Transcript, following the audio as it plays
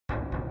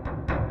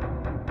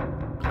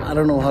I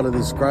don't know how to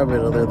describe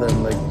it other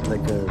than like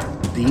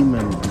a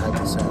demon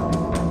type of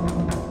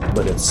sound.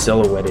 But it's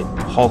silhouetted,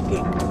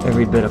 hulking,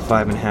 every bit of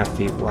 5.5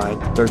 feet wide,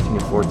 13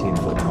 to 14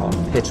 foot tall,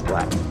 pitch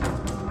black.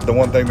 The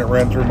one thing that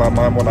ran through my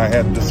mind when I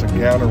had this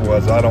encounter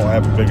was I don't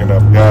have a big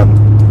enough gun.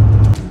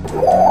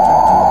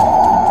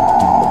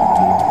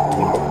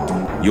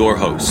 Your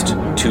host,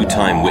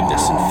 two-time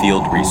witness and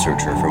field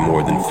researcher for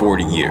more than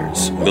 40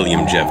 years,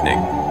 William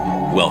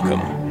Jevning.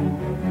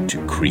 Welcome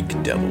to Creek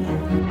Devil.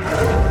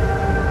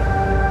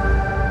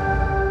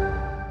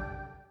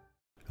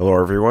 Hello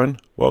everyone,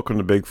 welcome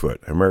to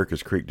Bigfoot,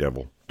 America's Creek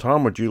Devil.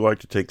 Tom, would you like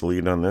to take the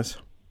lead on this?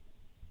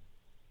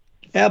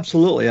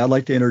 Absolutely. I'd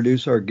like to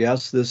introduce our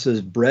guest. This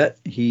is Bret.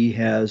 He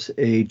has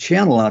a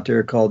channel out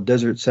there called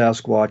Desert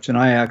Sasquatch, and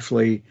I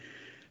actually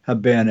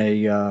have been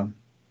a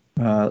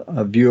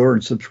viewer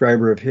and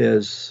subscriber of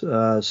his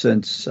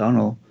since, I don't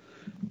know,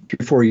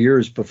 3-4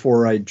 years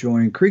before I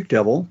joined Creek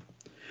Devil.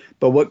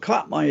 But what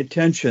caught my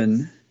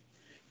attention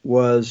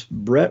was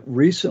Bret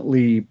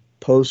recently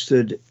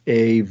posted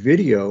a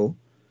video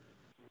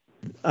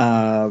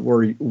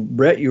where,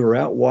 Bret, you were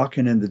out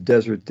walking in the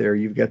desert there.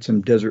 You've got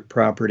some desert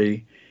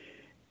property,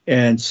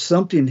 and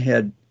something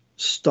had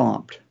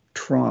tromped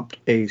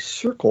a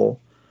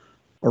circle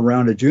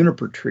around a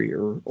juniper tree,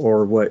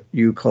 or what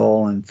you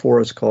call and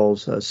Forrest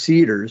calls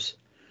cedars.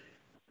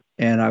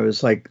 And I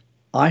was like,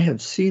 I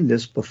have seen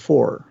this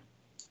before.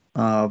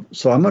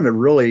 So I'm going to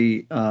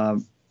really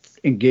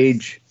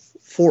engage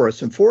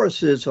Forrest. And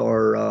Forrest is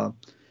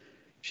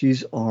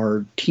she's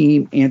our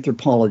team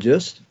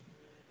anthropologist.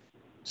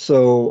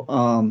 So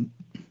I'm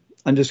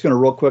just going to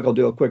real quick, I'll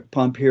do a quick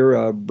pump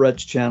here.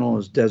 Bret's channel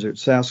is Desert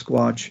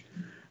Sasquatch.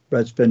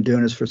 Bret's been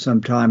doing this for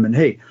some time. And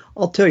hey,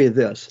 I'll tell you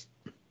this.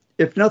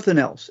 If nothing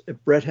else,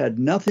 if Bret had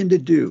nothing to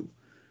do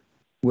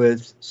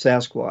with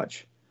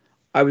Sasquatch,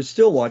 I would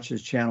still watch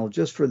his channel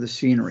just for the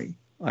scenery.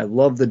 I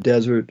love the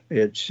desert.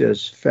 It's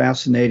just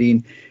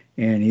fascinating.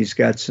 And he's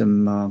got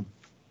some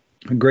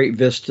great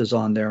vistas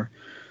on there.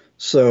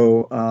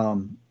 So,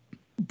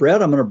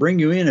 Bret, I'm going to bring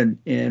you in.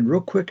 And real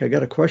quick, I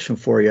got a question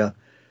for you.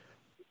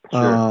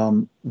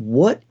 Sure.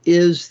 What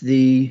is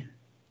the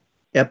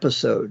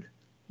episode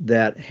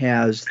that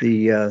has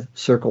the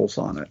circles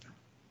on it?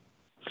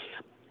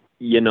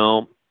 You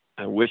know,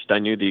 I wished I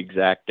knew the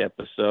exact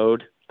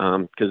episode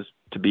because,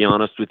 to be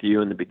honest with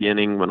you, in the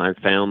beginning when I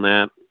found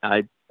that,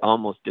 I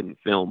almost didn't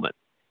film it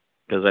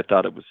because I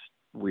thought it was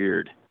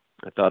weird.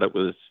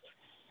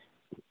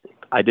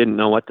 I didn't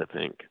know what to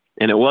think.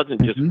 And it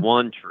wasn't just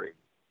one tree.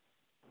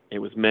 It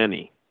was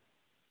many.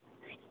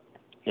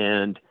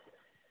 And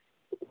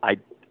I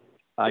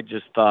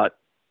just thought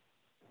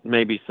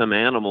maybe some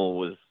animal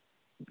was,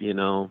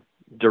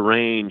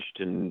 deranged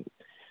and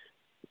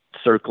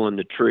circling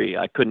the tree.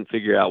 I couldn't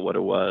figure out what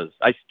it was.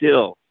 I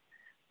still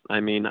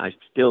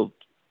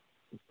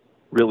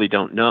really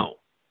don't know.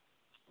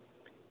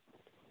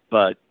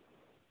 But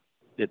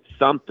it's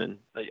something.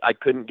 I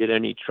couldn't get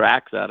any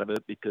tracks out of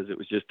it because it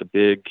was just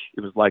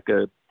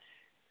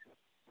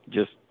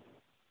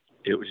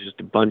it was just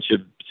a bunch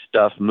of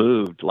stuff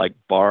moved, like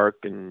bark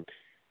and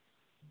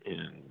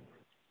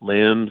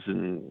limbs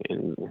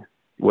and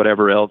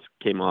whatever else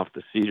came off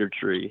the cedar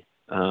tree.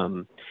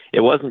 It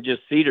wasn't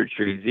just cedar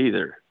trees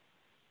either.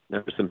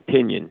 There was some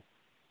pinyon.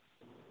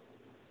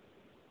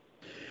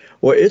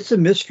 Well, it's a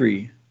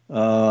mystery,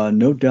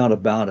 no doubt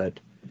about it.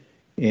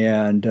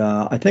 And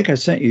I think I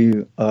sent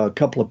you a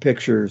couple of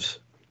pictures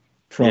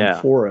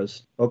from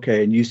Forrest.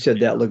 Okay, and you said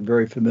that looked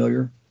very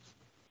familiar?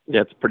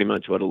 That's pretty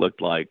much what it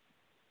looked like.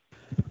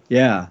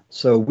 Yeah,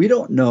 so we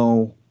don't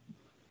know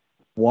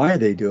why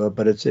they do it,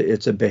 but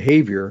it's a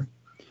behavior.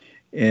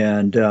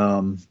 And,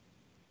 who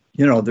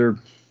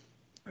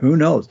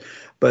knows?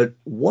 But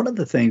one of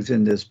the things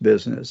in this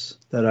business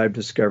that I've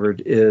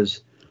discovered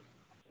is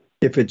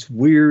if it's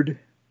weird,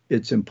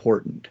 it's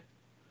important.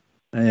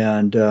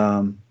 And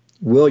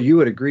Will, you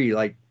would agree,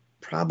 like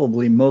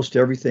probably most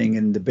everything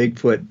in the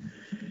Bigfoot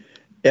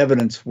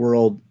evidence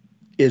world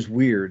is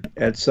weird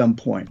at some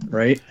point,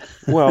 right?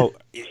 Well,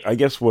 I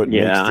guess what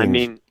makes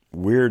things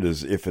weird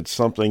is if it's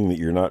something that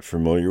you're not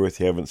familiar with,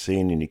 you haven't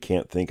seen, and you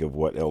can't think of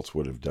what else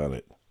would have done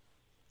it.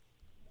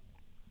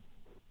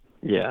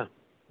 Yeah.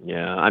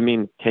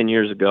 10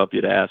 years ago, if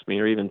you'd asked me,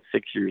 or even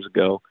 6 years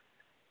ago,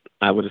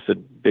 I would have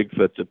said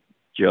Bigfoot's a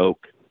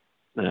joke.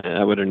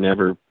 I would have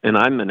never, and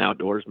I'm an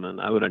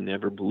outdoorsman, I would have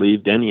never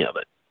believed any of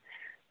it.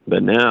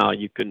 But now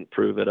you couldn't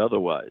prove it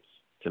otherwise,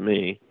 to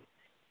me.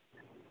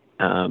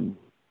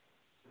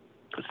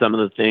 Some of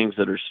the things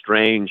that are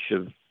strange,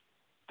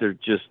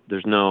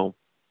 there's no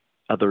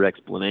other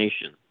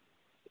explanation.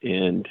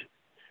 And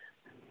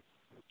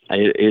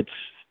I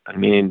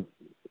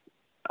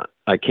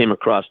came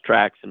across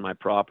tracks in my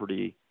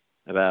property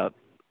about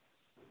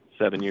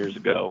 7 years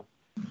ago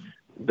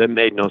that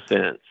made no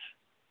sense.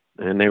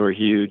 And they were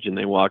huge, and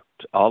they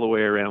walked all the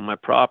way around my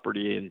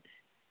property. And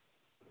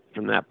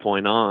from that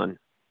point on,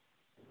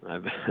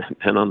 I've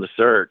been on the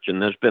search,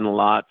 and there's been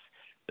lots.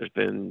 I've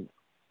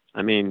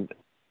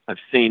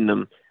seen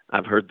them.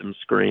 I've heard them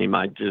scream.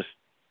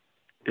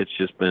 It's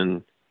just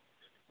been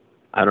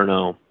I don't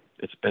know.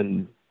 It's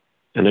been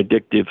an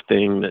addictive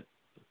thing that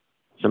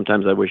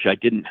sometimes I wish I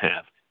didn't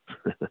have.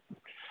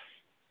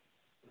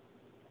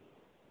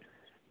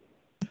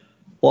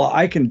 Well,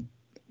 I can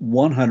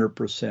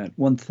 100%,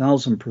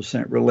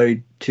 1000%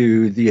 relate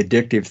to the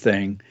addictive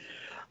thing.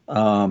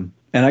 And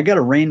I got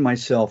to rein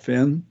myself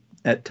in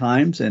at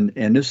times.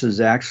 And this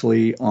is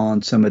actually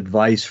on some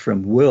advice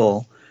from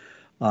Will.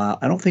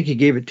 I don't think he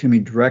gave it to me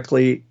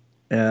directly.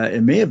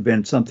 It may have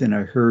been something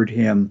I heard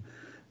him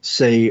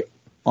say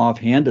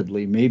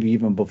offhandedly, maybe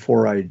even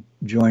before I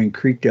joined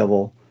Creek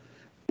Devil.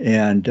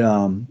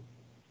 And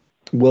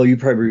Will, you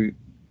probably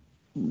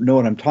know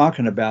what I'm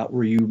talking about,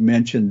 where you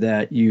mentioned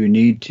that you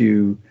need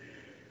to,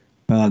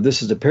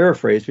 this is a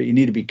paraphrase, but you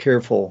need to be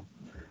careful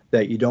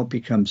that you don't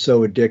become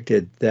so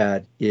addicted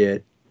that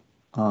it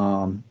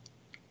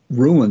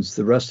ruins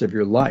the rest of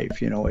your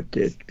life.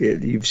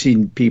 You've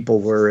seen people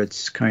where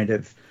it's kind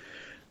of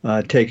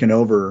taken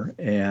over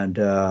and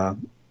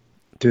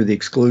to the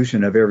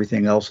exclusion of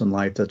everything else in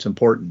life that's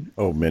important.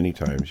 Oh, many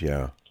times,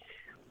 yeah.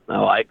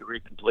 No, I agree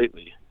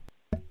completely.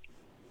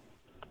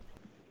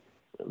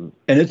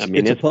 And it's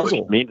a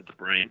puzzle. Pushed me to the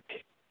brink.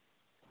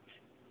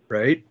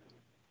 Right?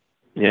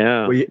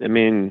 Yeah. Well,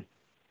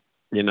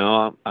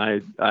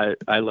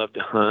 I love to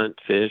hunt,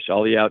 fish,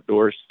 all the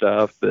outdoor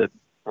stuff. But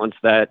once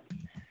that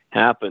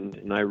happened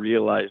and I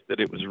realized that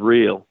it was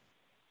real,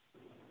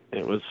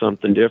 it was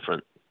something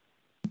different.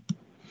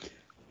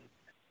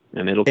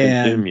 And it'll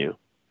consume you.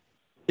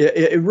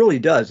 It really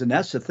does. And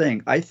that's the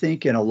thing. I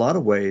think in a lot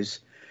of ways,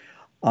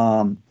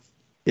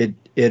 it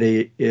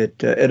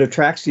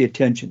attracts the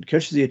attention,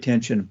 catches the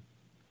attention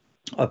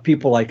of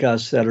people like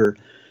us that are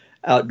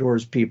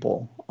outdoors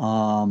people.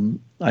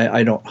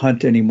 I don't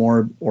hunt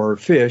anymore or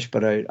fish,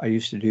 but I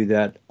used to do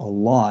that a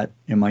lot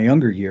in my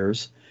younger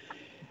years.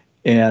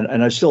 And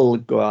I still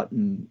go out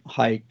and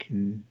hike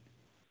and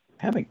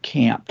haven't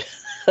camped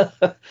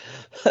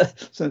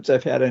since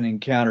I've had an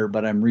encounter,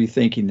 but I'm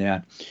rethinking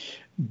that.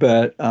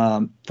 But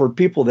for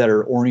people that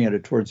are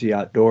oriented towards the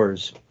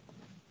outdoors,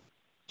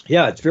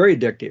 yeah, it's very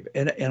addictive.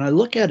 And I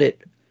look at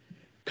it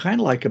kind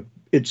of like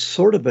it's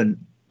sort of a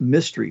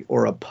mystery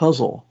or a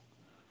puzzle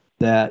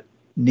that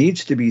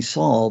needs to be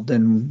solved,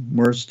 and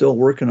we're still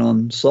working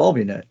on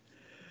solving it.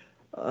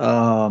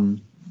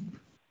 But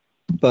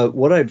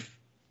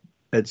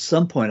at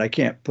some point, I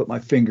can't put my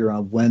finger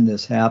on when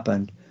this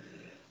happened,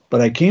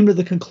 but I came to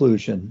the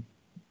conclusion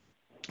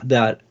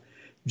that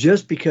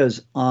just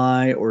because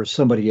I or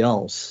somebody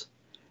else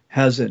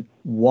hasn't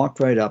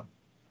walked right up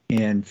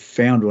and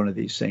found one of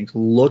these things,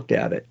 looked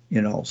at it,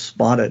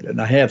 spotted it,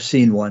 and I have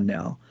seen one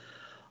now,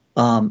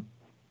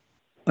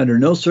 under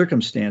no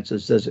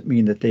circumstances does it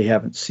mean that they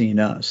haven't seen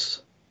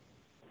us.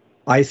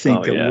 I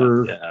think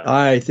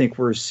I think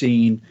we're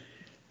seen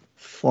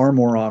far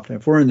more often.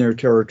 If we're in their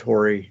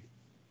territory,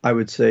 I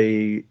would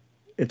say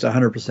it's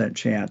 100%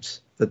 chance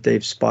that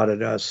they've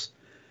spotted us.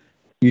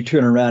 You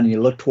turn around and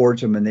you look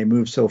towards them and they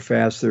move so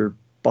fast they're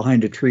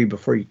behind a tree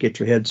before you get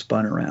your head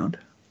spun around.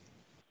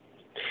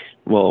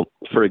 Well,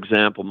 for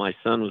example, my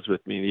son was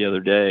with me the other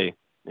day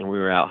and we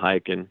were out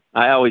hiking.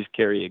 I always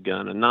carry a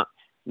gun, and not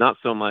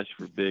so much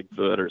for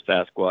Bigfoot or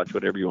Sasquatch,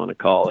 whatever you want to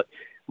call it,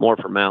 more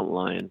for mountain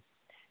lion.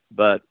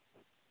 But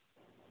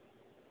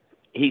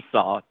he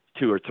saw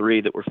 2 or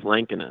 3 that were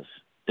flanking us,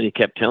 and he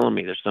kept telling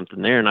me there's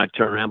something there. And I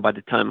turned around. By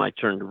the time I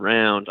turned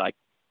around, I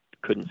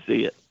couldn't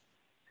see it.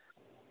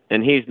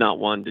 And he's not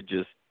one to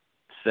just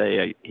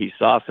say he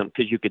saw something,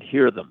 because you could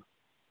hear them.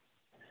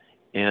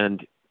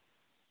 And,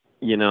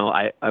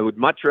 I would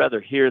much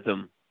rather hear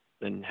them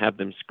than have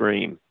them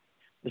scream.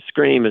 The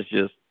scream is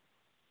just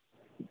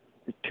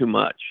too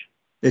much.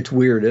 It's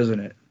weird, isn't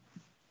it?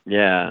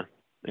 Yeah,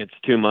 it's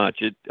too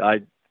much. It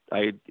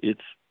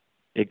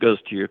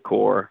goes to your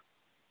core.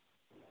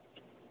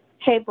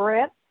 Hey,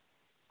 Bret.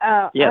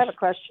 Yes. I have a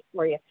question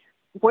for you.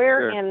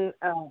 Where in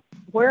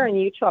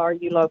Utah are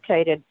you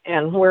located,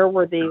 and where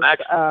were these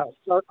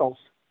circles?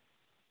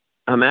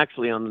 I'm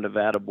actually on the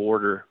Nevada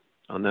border,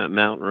 on that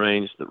mountain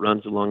range that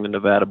runs along the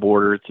Nevada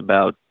border. It's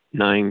about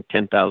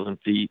 10,000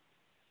 feet.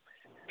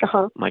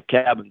 Uh-huh. My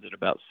cabin's at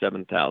about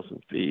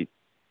 7,000 feet.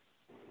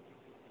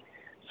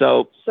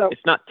 So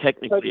it's not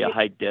technically a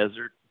high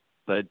desert,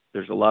 but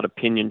there's a lot of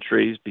pinyon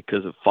trees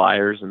because of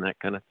fires and that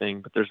kind of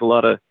thing. But there's a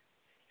lot of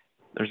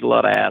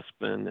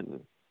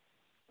aspen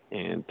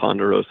and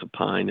ponderosa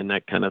pine and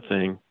that kind of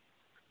thing.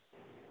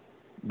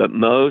 But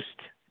most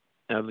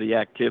of the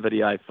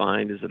activity I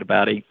find is at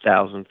about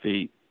 8,000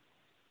 feet.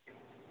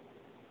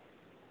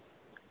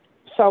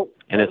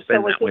 And it's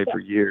been that way for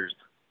years.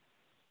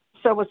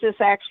 So was this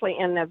actually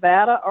in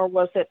Nevada, or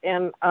was it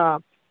in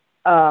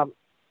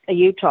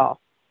Utah?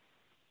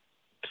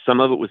 Some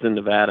of it was in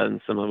Nevada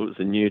and some of it was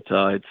in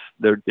Utah.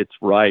 It's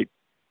right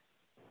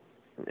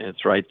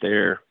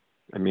there.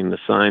 I mean, the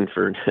sign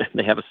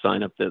they have a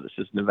sign up there that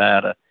says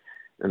Nevada,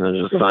 and then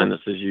there's a sign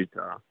that says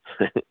Utah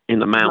in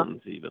the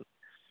mountains even.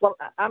 Well,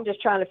 I'm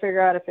just trying to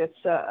figure out if it's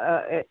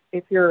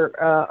if you're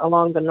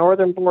along the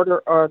northern border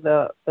or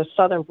the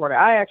southern border.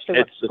 I actually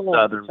it's the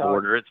southern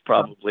border. It's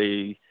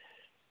probably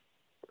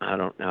I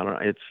don't know.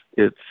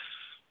 It's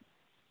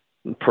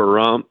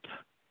Pahrump,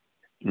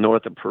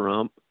 north of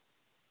Pahrump.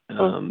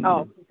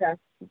 Okay.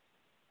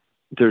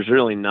 There's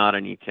really not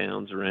any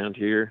towns around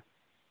here,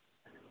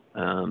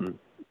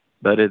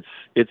 but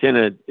it's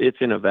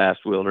in a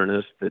vast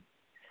wilderness that,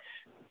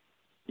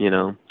 you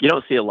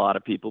don't see a lot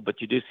of people,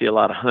 but you do see a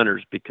lot of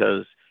hunters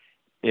because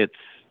it's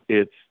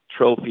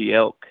trophy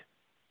elk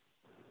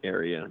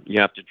area.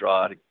 You have to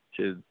draw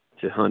to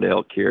hunt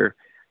elk here.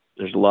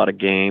 There's a lot of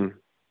game,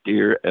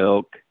 deer,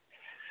 elk,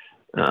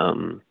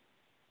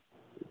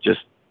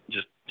 just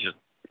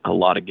a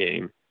lot of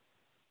game.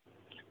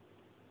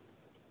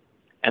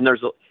 And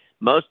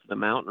most of the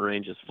mountain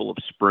range is full of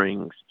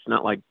springs. It's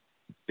not like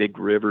big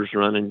rivers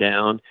running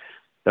down.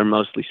 They're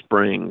mostly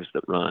springs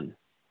that run.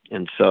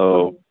 And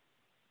so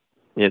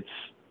it's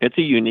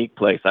a unique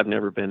place. I've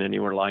never been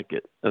anywhere like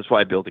it. That's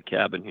why I built a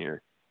cabin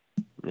here.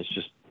 It's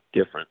just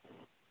different.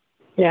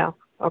 Yeah.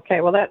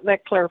 Okay. Well,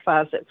 that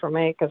clarifies it for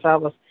me, because I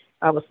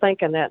was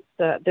thinking that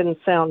didn't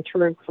sound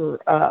true for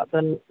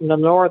the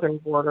northern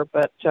border,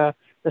 but the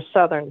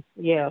southern,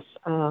 yes.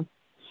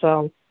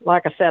 So,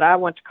 like I said, I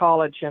went to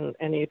college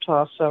in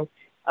Utah, so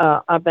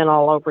I've been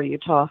all over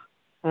Utah.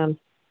 And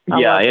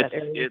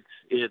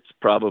it's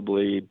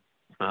probably,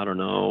 I don't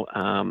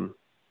know,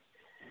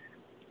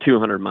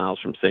 200 miles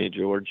from St.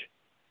 George.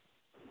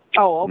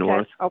 Oh, okay.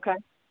 North. Okay.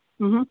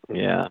 Mm-hmm.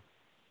 Yeah,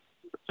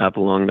 up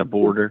along the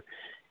border.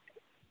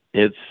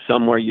 It's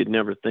somewhere you'd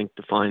never think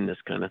to find this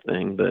kind of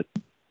thing, but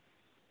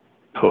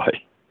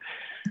boy,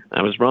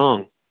 I was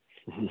wrong.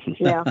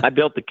 Yeah. I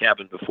built the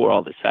cabin before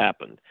all this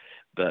happened,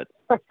 but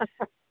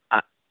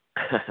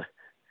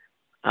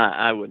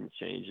I wouldn't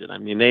change it. I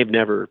mean,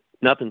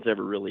 nothing's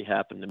ever really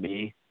happened to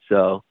me.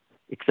 So,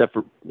 except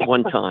for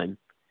one time,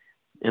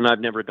 and I've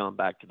never gone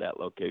back to that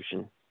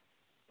location.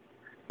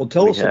 Well,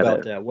 tell us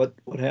about that. What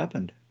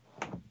happened?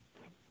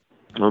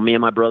 Well, me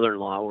and my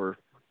brother-in-law were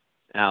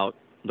out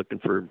looking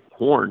for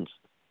horns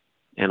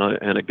and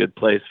a good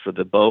place for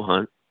the bow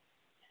hunt.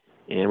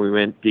 And we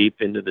went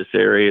deep into this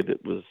area that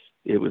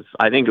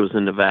I think it was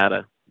in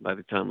Nevada by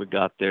the time we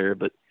got there,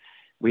 but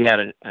we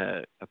had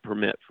a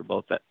permit for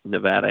both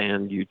Nevada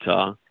and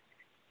Utah.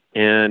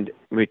 And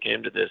we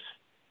came to this,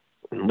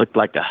 it looked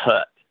like a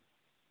hut,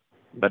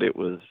 but it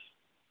wasn't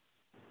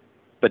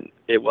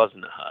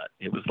a hut.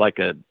 It was like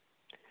it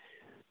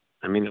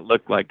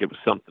looked like it was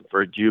something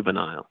for a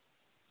juvenile.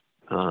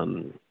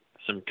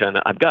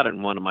 I've got it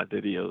in one of my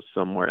videos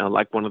somewhere. I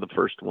like one of the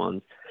first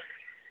ones.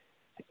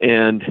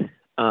 And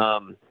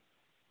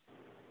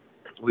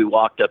we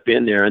walked up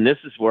in there, and this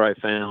is where I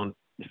found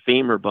the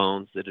femur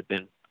bones that had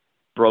been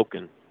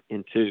broken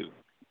in two,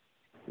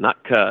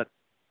 not cut,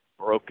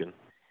 broken.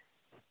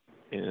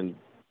 And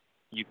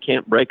you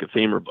can't break a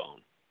femur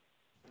bone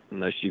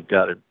unless you've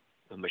got a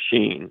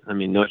machine. I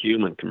mean, no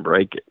human can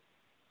break it.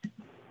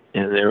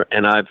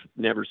 And I've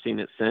never seen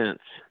it since.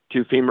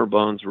 Two femur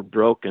bones were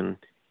broken.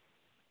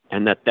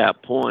 And at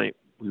that point,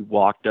 we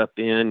walked up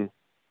in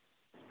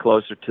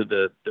closer to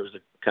there was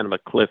a kind of a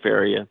cliff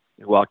area.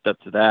 We walked up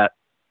to that,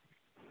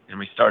 and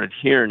we started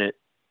hearing it.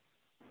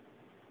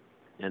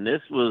 And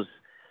this was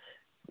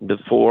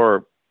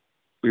before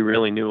we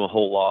really knew a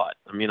whole lot.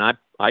 I mean,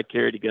 I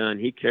carried a gun.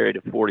 He carried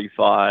a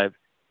 .45.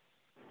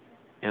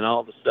 And all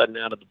of a sudden,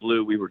 out of the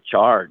blue, we were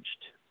charged.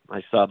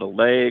 I saw the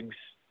legs.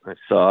 I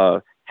saw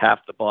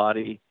half the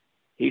body.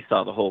 He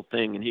saw the whole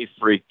thing, and he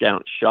freaked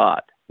out and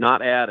shot.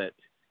 Not at it.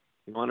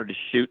 He wanted to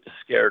shoot to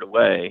scare it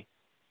away.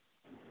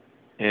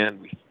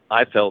 And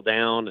I fell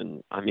down,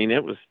 and I mean,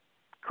 it was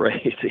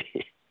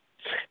crazy.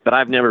 But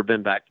I've never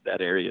been back to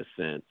that area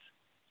since.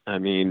 I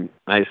mean,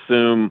 I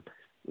assume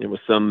it was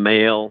some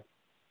male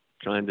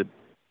trying to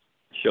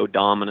show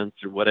dominance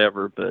or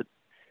whatever, but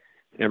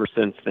ever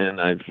since then,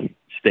 I've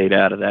stayed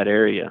out of that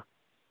area.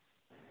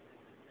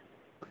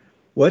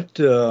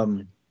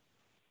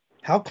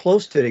 How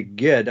close did it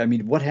get? I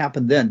mean, what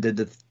happened then? Did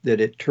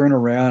it turn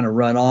around and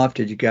run off?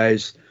 Did you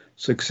guys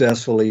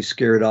successfully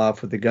scare it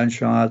off with the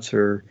gunshots,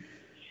 or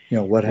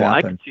what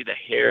happened? I could see the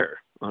hair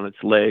on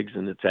its legs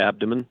and its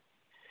abdomen,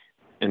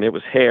 and it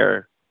was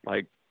hair,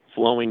 like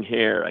flowing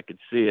hair. I could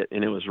see it,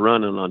 and it was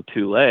running on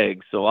two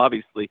legs. So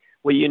obviously,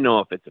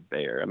 if it's a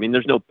bear. I mean,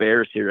 there's no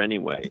bears here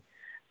anyway,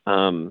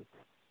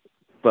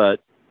 but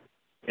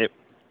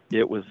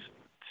it was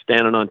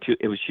standing on two.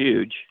 It was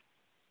huge,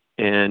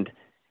 and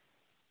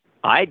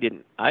I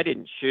didn't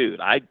shoot.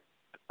 I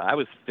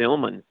was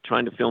filming,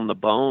 trying to film the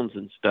bones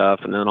and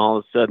stuff, and then all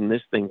of a sudden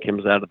this thing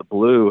comes out of the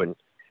blue, and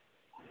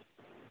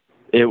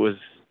it was,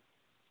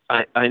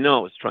 I know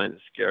it was trying to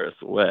scare us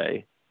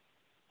away.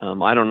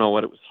 I don't know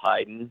what it was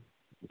hiding.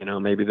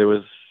 Maybe there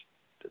was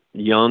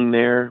young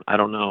there. I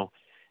don't know.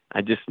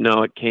 I just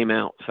know it came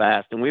out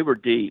fast, and we were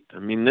deep. I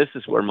mean, this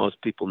is where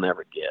most people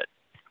never get.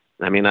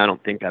 I mean, I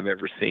don't think I've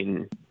ever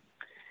seen,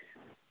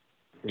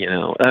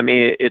 I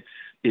mean,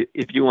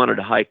 if you wanted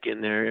to hike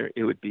in there,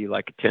 it would be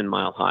like a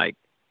 10-mile hike.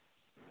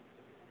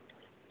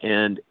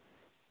 And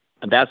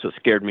that's what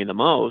scared me the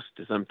most,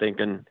 is I'm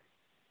thinking,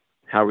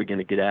 how are we going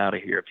to get out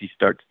of here if he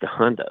starts to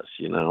hunt us,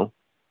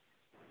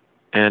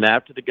 And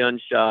after the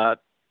gunshot,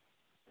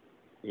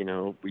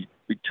 we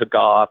took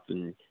off,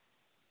 and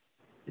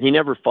he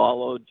never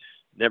followed,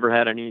 never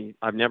had any,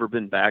 I've never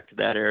been back to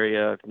that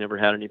area. I've never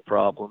had any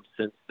problems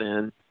since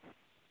then,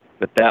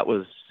 but that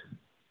was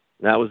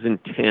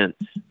intense.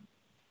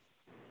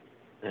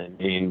 I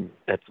mean,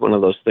 that's one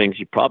of those things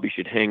you probably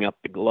should hang up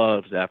the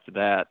gloves after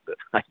that, but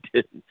I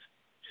didn't.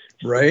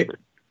 Right.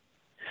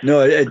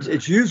 No,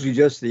 it's usually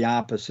just the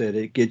opposite.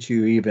 It gets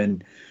you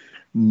even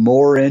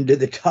more into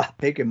the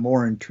topic and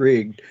more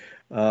intrigued.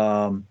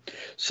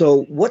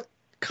 So what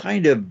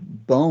kind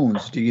of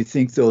bones do you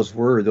think those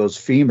were, those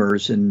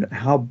femurs, and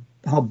how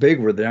big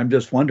were they? I'm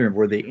just wondering,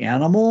 were they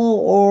animal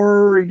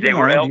or they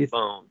were elk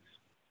bones?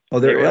 Oh,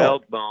 they were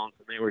elk bones,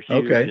 and they were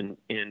huge. Okay.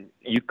 And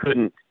you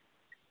couldn't.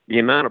 The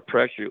amount of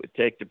pressure it would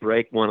take to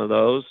break one of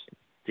those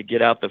to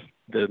get out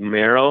the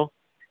marrow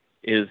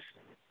is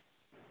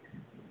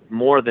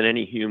more than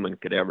any human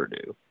could ever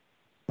do.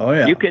 Oh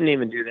yeah. You couldn't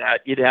even do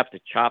that. You'd have to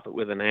chop it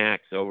with an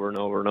axe over and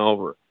over and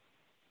over.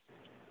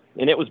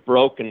 And it was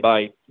broken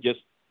by just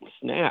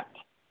snapped,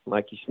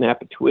 like you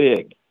snap a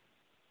twig.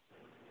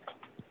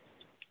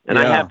 And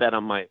I have that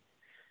on my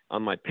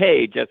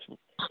page.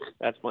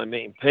 That's my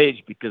main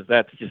page, because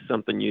that's just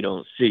something you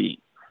don't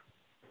see.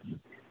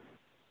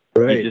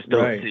 Right. You just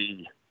don't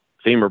see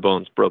femur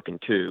bones broken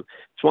too.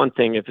 It's one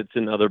thing if it's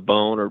another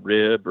bone or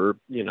rib or,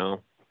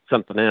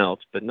 something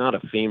else, but not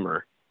a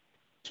femur.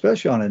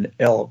 Especially on an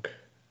elk.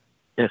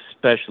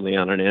 Especially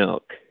on an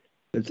elk.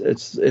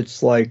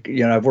 It's like,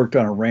 I've worked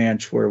on a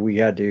ranch where we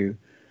had to,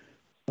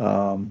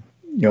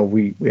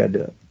 we had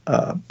to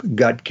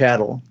gut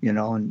cattle,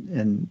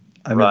 and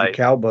I mean the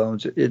cow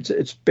bones.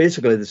 It's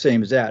basically the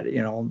same as that,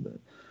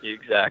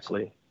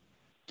 Exactly.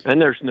 And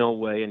there's no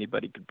way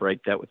anybody could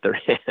break that with their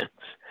hands.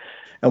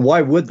 And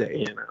why would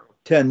they?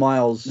 10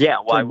 miles. Yeah.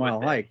 Why 10 mile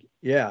would they? hike.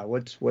 Yeah.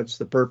 What's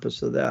the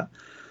purpose of that?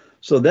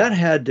 So that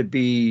had to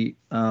be,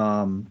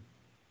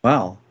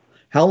 wow.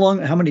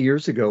 How many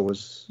years ago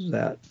was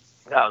that?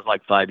 That was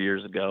like 5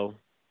 years ago.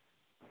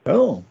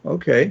 Oh,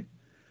 okay.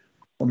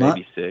 Well,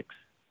 maybe 6.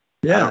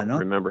 Yeah. I don't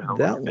remember how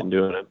long I've been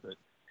doing it, but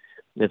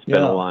it's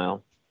been a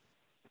while.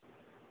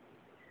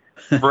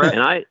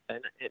 Bret.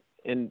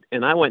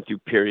 And I went through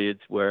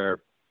periods where,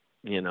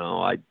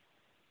 I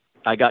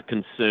got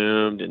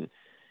consumed and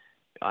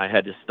I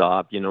had to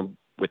stop,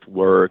 with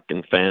work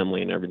and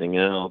family and everything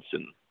else.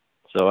 And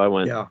so I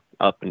went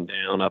up and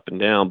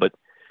down. But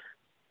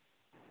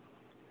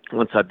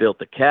once I built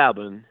the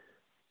cabin,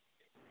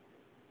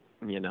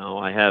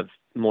 I have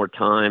more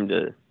time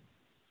to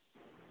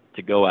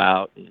go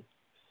out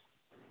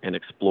and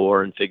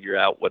explore and figure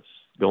out what's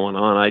going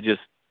on.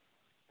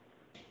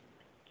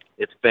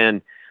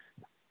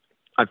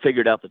 I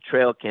figured out the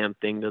trail cam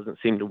thing doesn't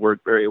seem to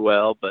work very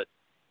well, but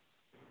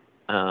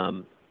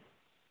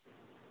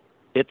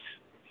it's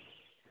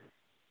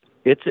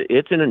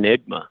an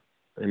enigma.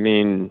 I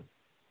mean,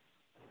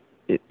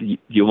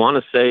 you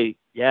want to say,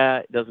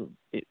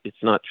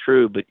 it's not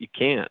true, but you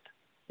can't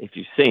if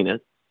you've seen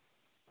it.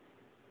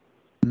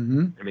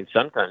 Mm-hmm. I mean,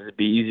 sometimes it'd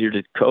be easier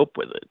to cope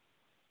with it.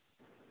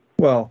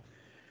 Well,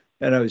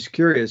 and I was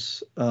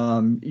curious,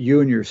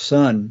 you and your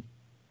son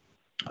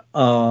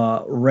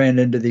ran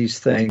into these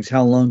things.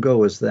 How long ago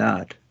was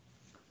that?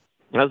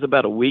 That was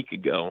about a week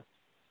ago.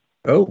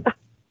 Oh.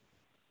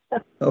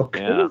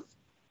 Okay.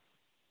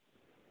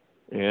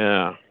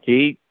 Yeah.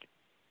 He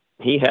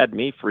had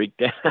me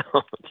freaked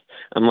out.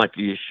 I'm like,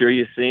 "Are you sure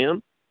you see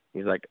him?"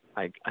 He's like,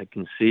 I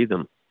can see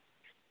them.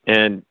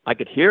 And I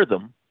could hear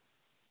them.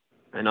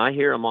 And I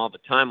hear them all the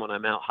time when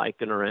I'm out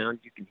hiking around.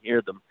 You can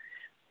hear them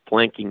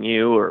flanking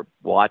you or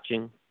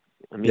watching.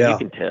 I mean, you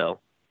can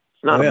tell.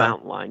 It's not a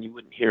mountain lion. You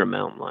wouldn't hear a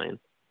mountain lion.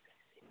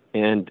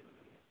 And,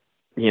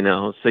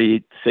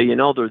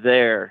 so they're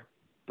there,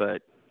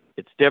 but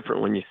it's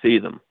different when you see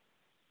them.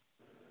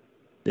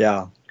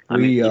 Yeah. I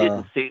mean, you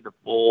didn't see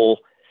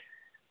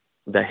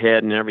the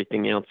head and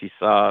everything else. You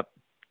saw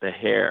the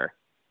hair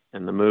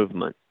and the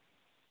movement.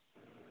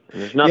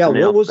 And there's nothing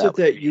else. What was it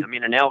that you... I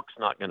mean, an elk's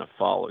not going to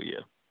follow you.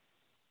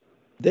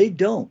 They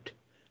don't.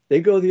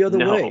 They go the other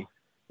way.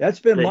 That's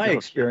been my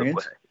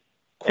experience.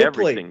 Quickly.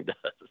 Everything does.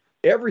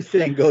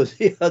 Everything goes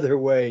the other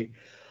way.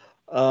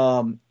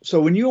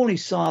 So when you only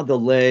saw the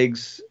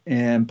legs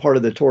and part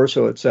of the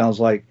torso, it sounds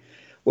like,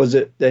 was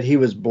it that he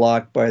was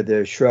blocked by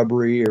the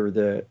shrubbery or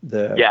the?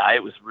 Yeah,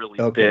 it was really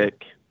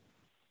thick.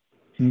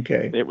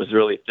 Okay. It was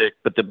really thick,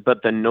 but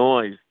the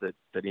noise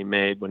that he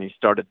made when he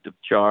started to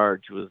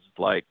charge was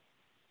like,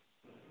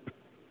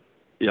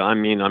 I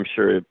mean, I'm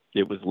sure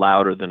it was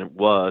louder than it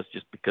was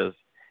just because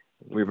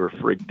we were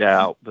freaked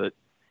out, but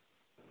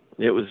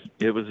it was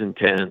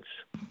intense.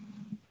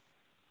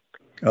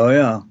 Oh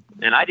yeah.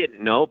 And I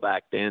didn't know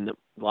back then that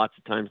lots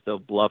of times they'll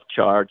bluff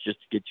charge just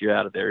to get you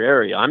out of their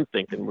area. I'm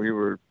thinking we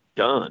were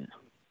done,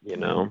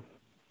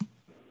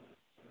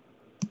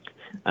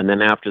 And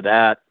then after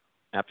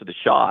the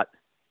shot,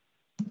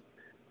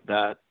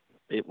 that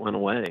it went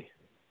away.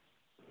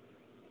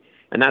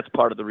 And that's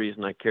part of the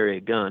reason I carry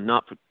a gun,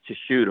 not to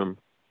shoot them,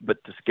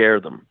 but to scare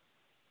them.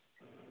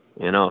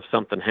 If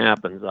something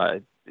happens,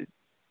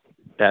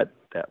 that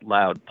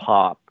loud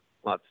pop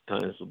lots of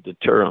times will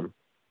deter them.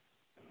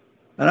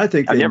 And I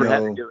think I've they never know. had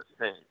to do it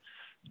since.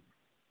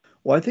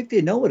 Well, I think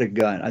they know what a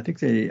gun. I think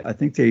they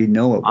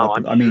know what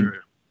weapons. I'm sure. Mean,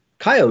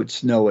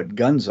 coyotes know what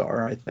guns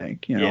are. I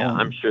think Yeah,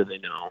 I'm sure they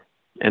know,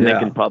 and they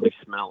can probably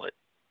smell it.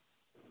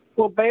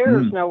 Well,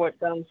 bears know what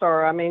guns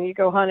are. I mean, you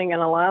go hunting in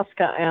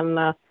Alaska,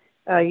 and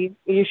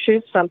you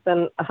shoot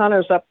something.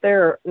 Hunters up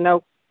there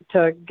know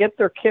to get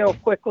their kill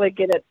quickly,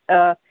 get it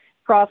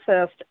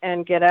processed,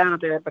 and get out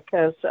of there,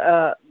 because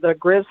the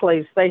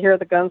grizzlies, they hear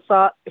the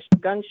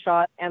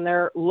gunshot, and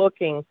they're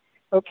looking.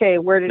 Okay,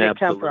 where did it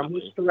come from?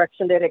 Which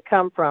direction did it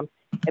come from?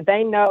 And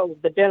they know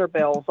the dinner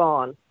bell's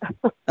on.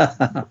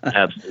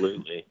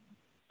 Absolutely.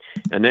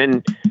 And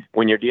then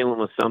when you're dealing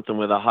with something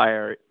with a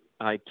higher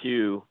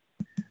IQ,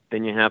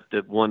 then you have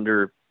to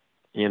wonder,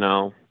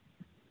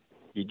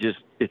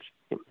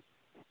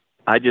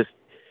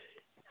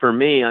 for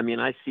me, I mean,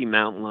 I see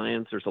mountain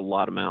lions. There's a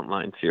lot of mountain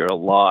lions here, a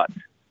lot.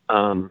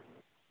 I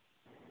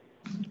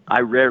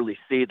rarely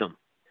see them.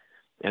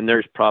 And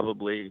there's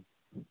probably,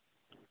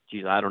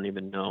 I don't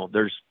even know.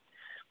 There's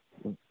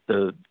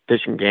the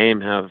Fish and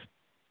Game have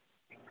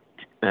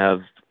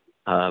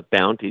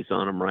bounties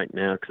on them right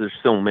now because there's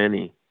so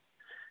many.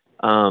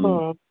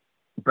 But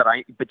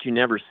you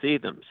never see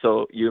them.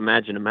 So you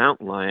imagine a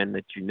mountain lion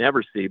that you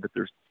never see, but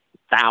there's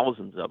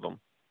thousands of them.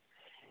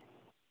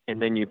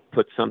 And then you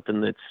put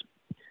something that's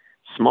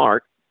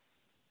smart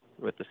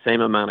with the same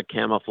amount of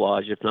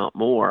camouflage, if not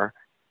more,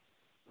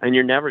 and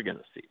you're never going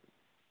to see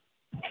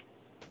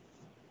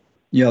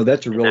them.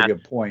 That's a really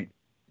good point.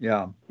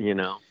 Yeah.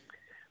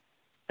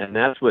 And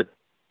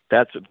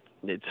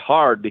it's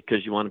hard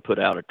because you want to put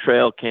out a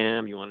trail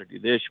cam, you want to do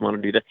this, you want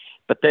to do that.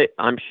 But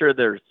I'm sure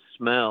their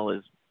smell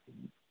is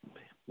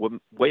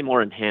way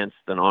more enhanced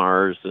than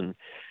ours. And,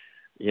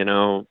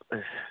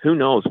 who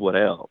knows what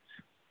else?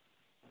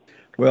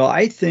 Well,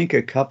 I think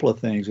a couple of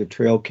things with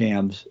trail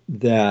cams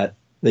that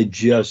they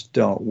just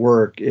don't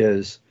work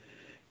is,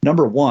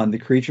 number one, the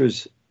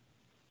creatures,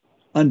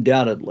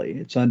 undoubtedly,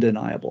 it's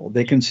undeniable,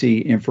 they can see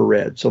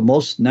infrared. So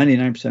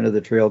 99% of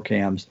the trail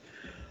cams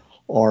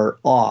are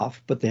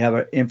off, but they have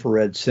an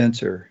infrared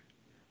sensor.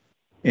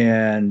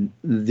 And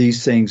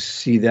these things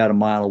see that a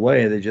mile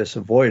away, they just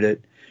avoid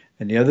it.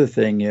 And the other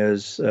thing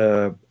is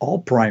all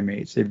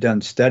primates. They've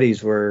done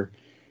studies where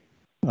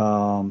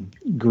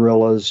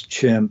gorillas,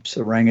 chimps,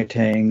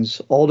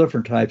 orangutans, all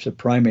different types of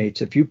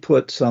primates, if you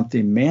put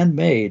something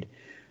man-made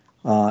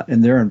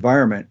in their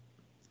environment,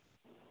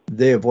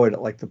 they avoid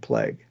it like the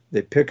plague.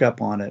 They pick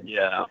up on it.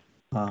 Yeah.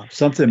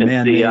 Something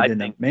man-made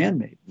in a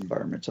man-made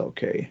environment's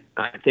okay.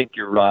 I think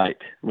you're right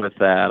with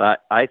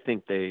that. I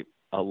think a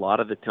lot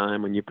of the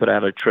time when you put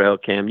out a trail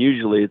cam,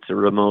 usually it's a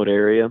remote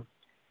area,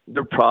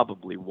 they're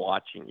probably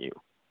watching you.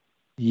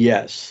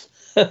 Yes.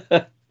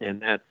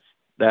 And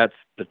that's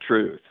the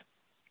truth,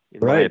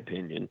 in my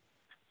opinion.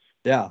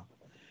 Yeah.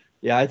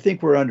 Yeah, I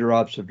think we're under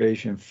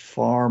observation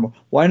far more.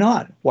 Why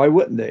not? Why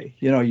wouldn't they?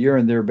 You're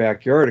in their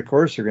backyard. Of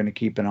course, they're going to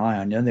keep an eye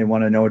on you, and they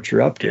want to know what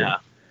you're up to. Yeah.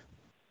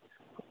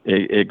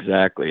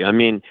 Exactly. I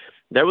mean,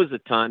 there was a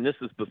time, this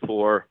was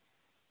before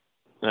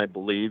I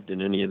believed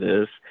in any of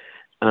this.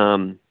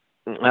 I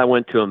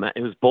went to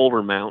it was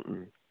Boulder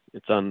Mountain.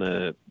 It's on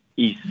the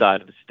east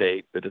side of the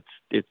state, but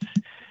it's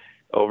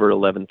over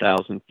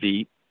 11,000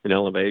 feet in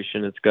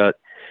elevation. It's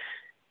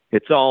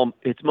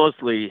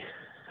mostly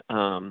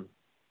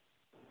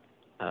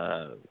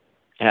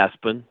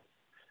aspen,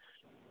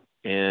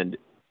 and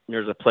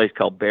there's a place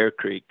called Bear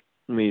Creek.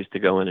 We used to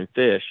go in and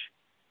fish,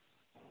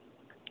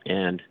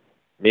 and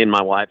me and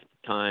my wife at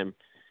the time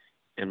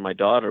and my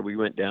daughter, we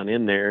went down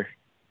in there,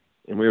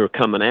 and we were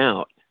coming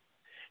out,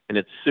 and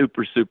it's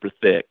super, super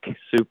thick,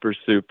 super,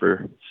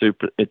 super,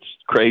 super, it's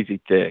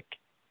crazy thick.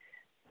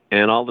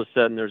 And all of a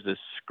sudden there's this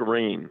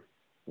scream,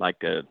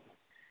 like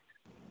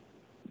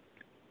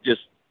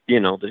you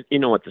know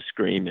what the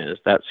scream is,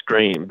 that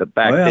scream. But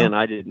back then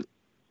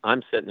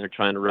I'm sitting there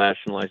trying to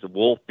rationalize a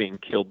wolf being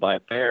killed by a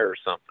bear or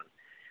something.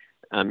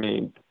 I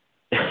mean,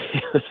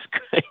 it was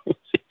crazy.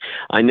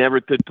 I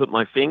never could put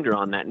my finger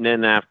on that. And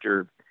then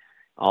after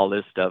all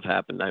this stuff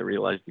happened, I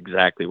realized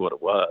exactly what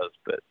it was.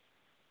 But,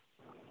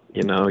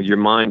 your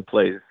mind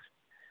plays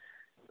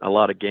a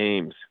lot of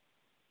games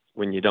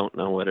when you don't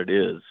know what it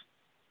is.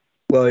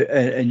 Well,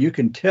 and you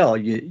can tell,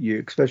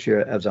 you especially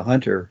as a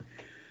hunter,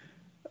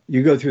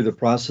 you go through the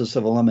process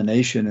of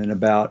elimination in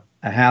about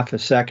a half a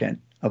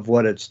second of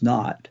what it's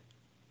not.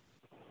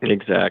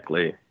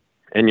 Exactly.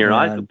 And your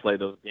eyes will play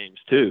those games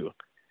too.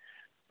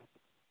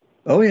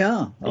 Oh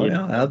yeah.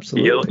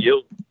 Absolutely.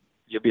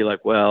 You'll be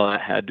like, well,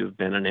 that had to have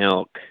been an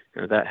elk,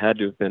 or that had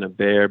to have been a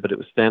bear, but it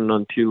was standing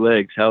on two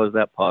legs. How is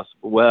that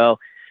possible? Well,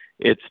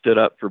 it stood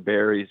up for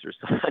berries or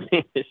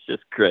something. It's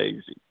just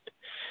crazy.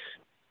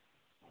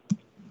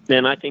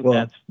 And I think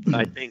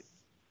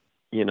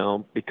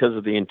because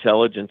of the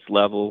intelligence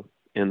level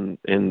and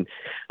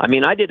I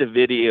mean, I did a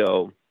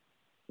video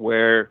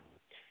where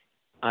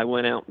I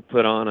went out and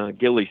put on a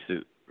ghillie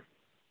suit,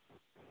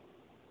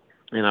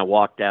 and I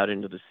walked out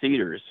into the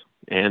cedars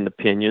and the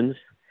pinyons,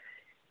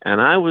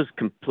 and I was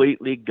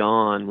completely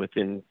gone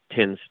within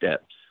 10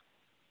 steps.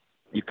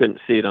 You couldn't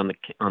see it on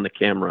the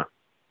camera.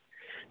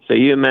 So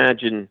you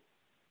imagine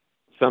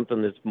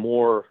something that's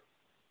more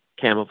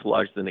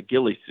camouflaged than a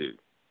ghillie suit.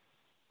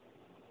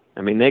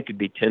 I mean, they could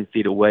be 10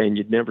 feet away and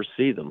you'd never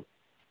see them.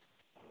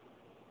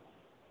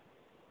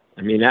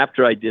 I mean,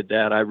 after I did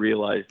that, I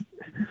realized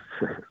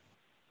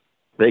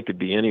they could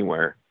be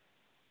anywhere.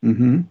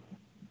 Mm-hmm.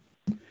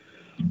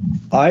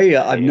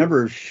 I've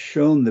never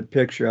shown the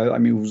picture. I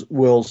mean,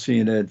 Will's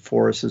seen it,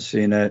 Forrest has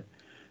seen it.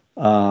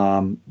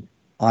 I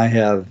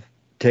have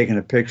taken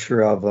a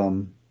picture of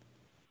them,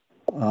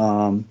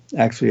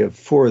 actually of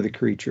 4 of the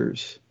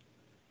creatures.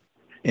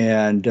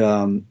 And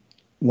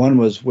one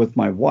was with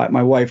my wife.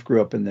 My wife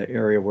grew up in the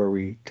area where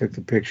we took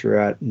the picture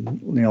at.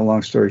 And,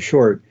 long story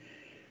short,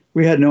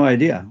 we had no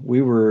idea.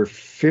 We were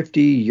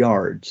 50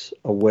 yards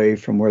away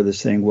from where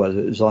this thing was.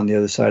 It was on the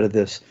other side of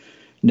this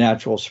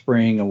natural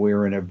spring, and we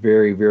were in a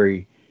very,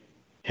 very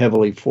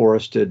heavily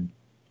forested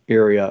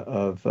area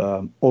of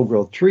old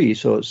growth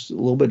trees, so it's a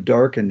little bit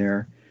dark in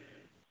there.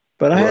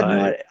 But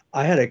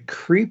I had a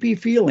creepy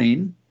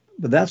feeling,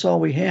 but that's all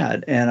we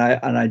had. And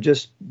I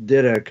just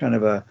did a kind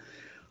of a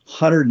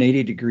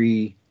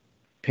 180-degree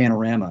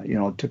panorama.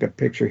 Took a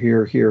picture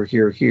here, here,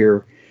 here,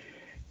 here.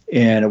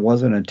 And it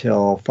wasn't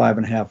until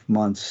 5.5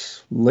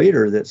 months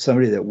later that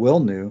somebody that Will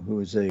knew, who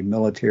was a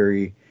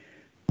military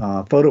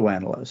photo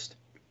analyst,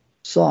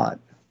 saw it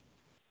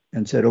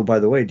and said, "Oh, by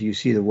the way, do you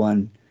see the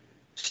one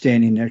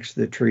standing next to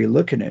the tree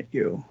looking at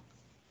you?"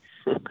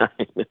 I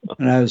know.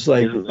 And I was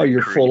like, "Oh,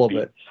 you're creepy? full of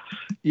it."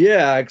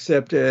 Yeah,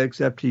 except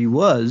he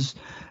was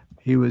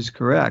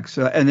correct.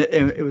 So, and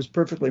it was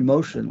perfectly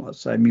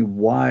motionless. I mean,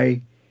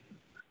 why?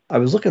 I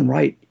was looking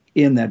right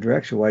in that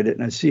direction. Why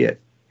didn't I see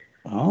it?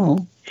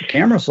 Oh, the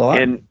camera saw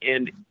it.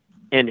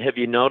 And have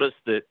you noticed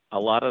that a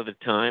lot of the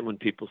time when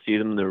people see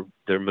them,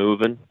 they're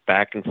moving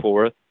back and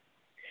forth?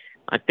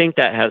 I think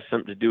that has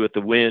something to do with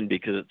the wind,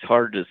 because it's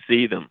hard to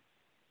see them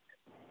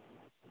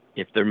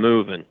if they're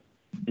moving.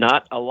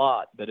 Not a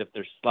lot, but if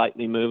they're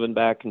slightly moving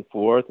back and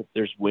forth, if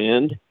there's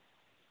wind,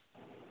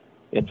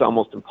 it's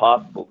almost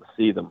impossible to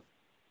see them.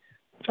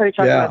 Are you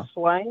talking about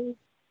swaying?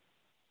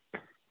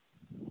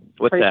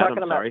 What's that? I'm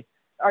sorry.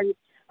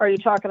 Are you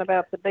talking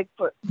about the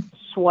Bigfoot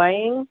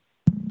swaying?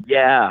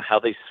 Yeah, how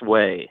they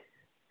sway.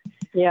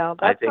 Yeah,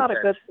 that's not a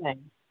good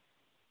thing.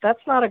 That's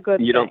not a good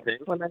thing. You don't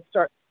think? When they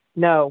start,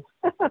 no.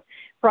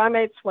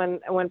 Primates, when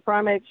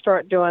primates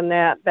start doing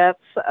that, that's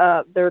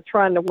they're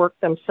trying to work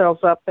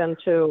themselves up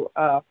into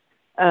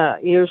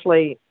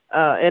usually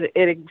it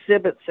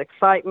exhibits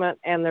excitement,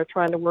 and they're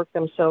trying to work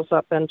themselves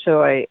up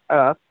into a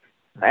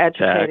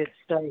agitated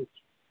state.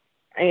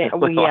 And,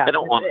 I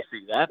don't want to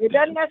see that. It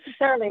doesn't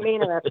necessarily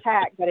mean an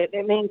attack, but it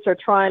means they're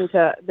trying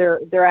to.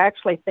 They're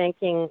actually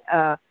thinking.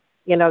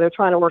 They're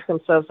trying to work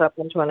themselves up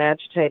into an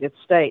agitated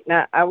state.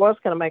 Now, I was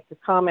going to make the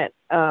comment,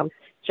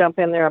 jump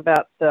in there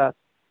about the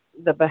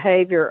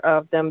behavior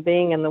of them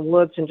being in the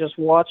woods and just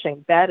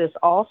watching. That is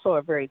also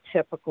a very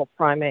typical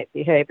primate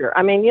behavior.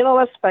 I mean,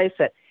 let's face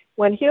it.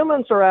 When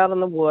humans are out in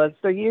the woods,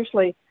 they're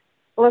usually,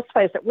 let's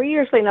face it, we're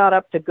usually not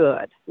up to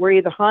good. We're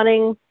either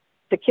hunting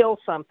to kill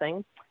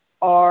something,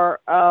 or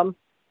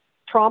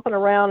tromping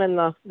around in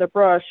the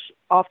brush,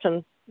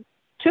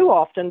 too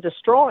often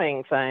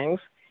destroying things.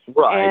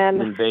 Right, and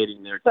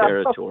invading their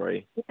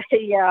territory.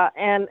 Yeah,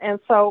 and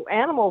so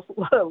animals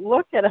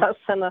look at us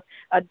in a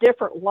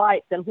different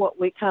light than what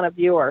we kind of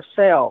view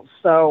ourselves.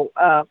 So,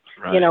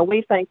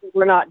 we think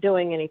we're not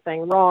doing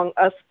anything wrong,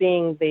 us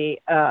being the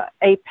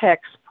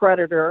apex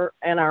predator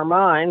in our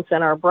minds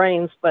and our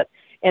brains, but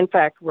in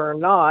fact we're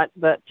not.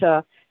 But,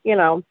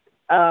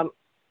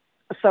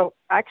 so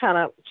I kind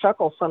of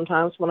chuckle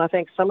sometimes when I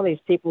think some of these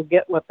people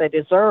get what they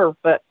deserve,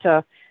 but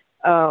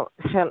that'll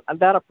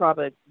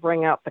probably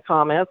bring out the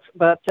comments.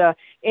 But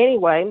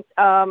anyway,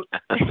 you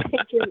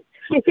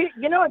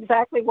know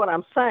exactly what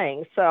I'm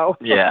saying. So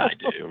yeah, I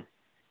do.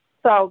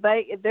 So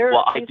these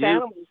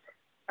animals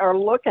are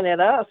looking at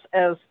us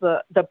as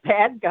the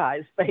bad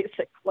guys,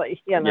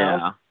 basically.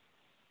 Yeah,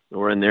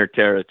 we're in their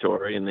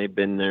territory, and they've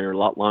been there a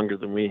lot longer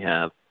than we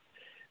have.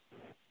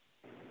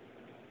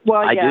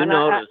 Well, I do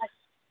notice.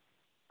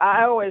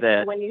 I always,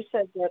 when you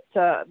said that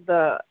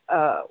the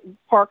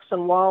Parks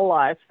and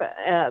Wildlife,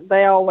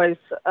 they always,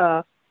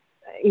 that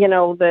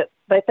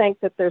they think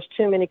that there's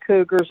too many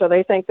cougars, or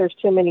they think there's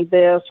too many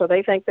this, or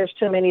they think there's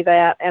too many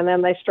that, and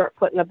then they start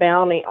putting a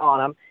bounty on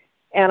them.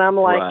 And I'm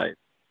like, right.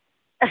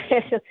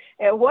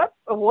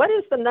 What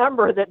is the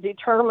number that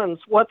determines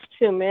what's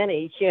too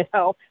many?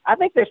 I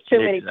think there's too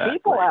many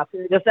people out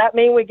there. Does that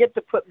mean we get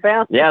to put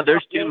bounties? Yeah,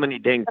 there's too many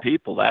dang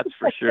people. That's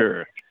for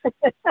sure.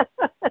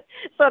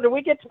 So do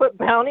we get to put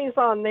bounties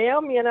on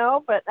them?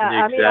 But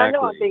I mean, I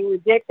know I'm being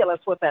ridiculous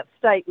with that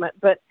statement,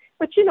 but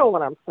you know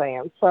what I'm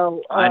saying.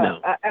 So I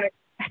know.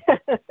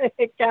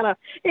 It kind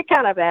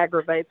of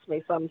aggravates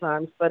me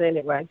sometimes. But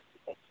anyway.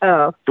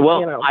 I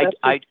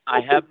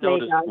have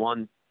noticed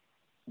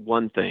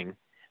one thing.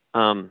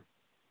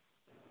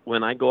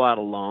 When I go out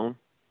alone,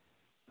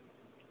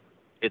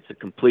 it's a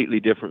completely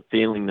different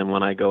feeling than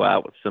when I go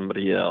out with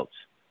somebody else.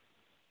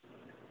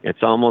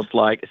 It's almost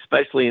like,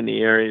 especially in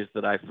the areas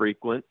that I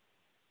frequent,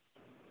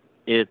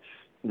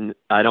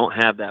 I don't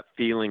have that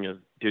feeling of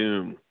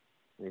doom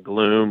and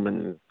gloom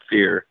and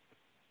fear.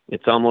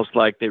 It's almost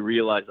like they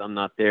realize I'm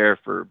not there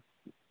for,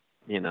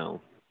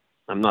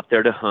 I'm not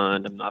there to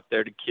hunt. I'm not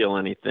there to kill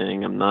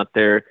anything. I'm not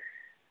there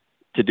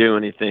to do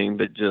anything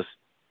but just,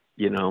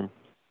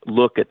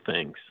 look at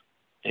things.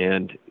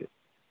 And,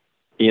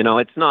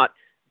 it's not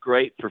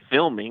great for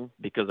filming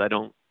because I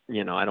don't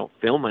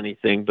film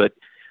anything, but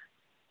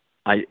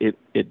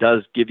it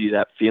does give you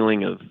that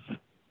feeling of,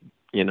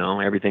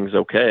 everything's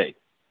okay.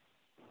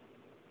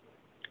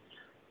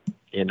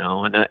 And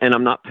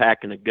I'm not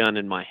packing a gun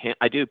in my hand.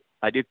 I do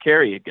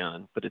carry a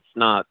gun, but it's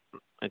not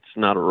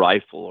a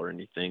rifle or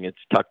anything. It's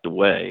tucked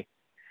away,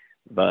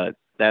 but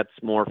that's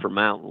more for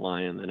mountain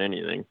lion than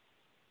anything.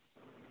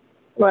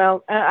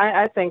 Well,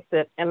 I think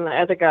that, and the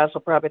other guys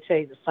will probably tell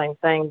you the same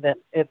thing, that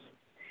it's,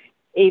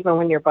 even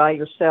when you're by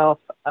yourself,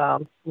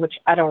 which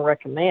I don't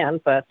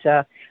recommend, but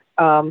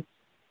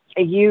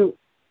you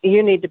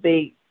need to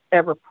be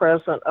ever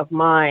present of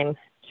mind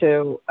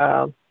to,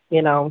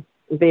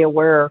 be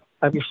aware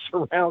of your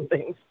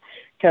surroundings,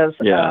 because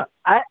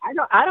I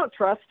don't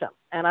trust them,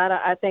 and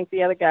I think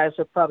the other guys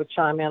would probably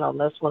chime in on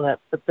this one, that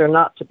they're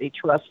not to be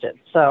trusted.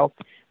 So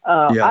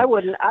I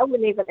wouldn't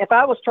even, if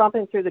I was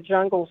tromping through the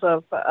jungles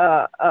of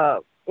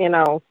the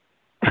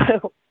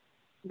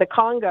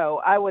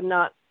Congo, I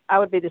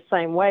would be the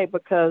same way,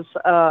 because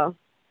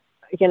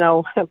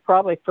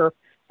probably for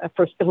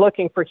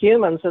looking for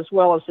humans as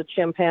well as the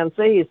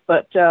chimpanzees,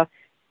 but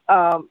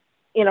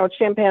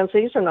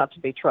chimpanzees are not to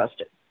be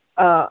trusted.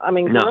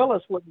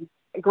 No.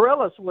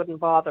 Gorillas wouldn't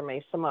bother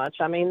me so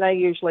much. I mean, they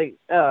usually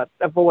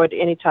avoid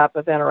any type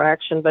of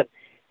interaction, but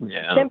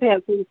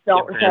chimpanzees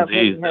don't have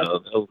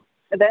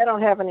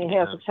any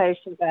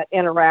hesitation about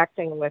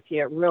interacting with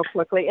you real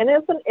quickly. And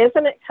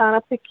isn't it kind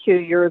of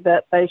peculiar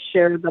that they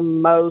share the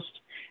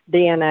most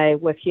DNA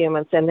with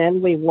humans, and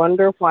then we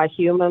wonder why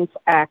humans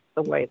act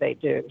the way they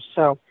do?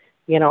 So,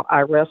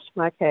 I rest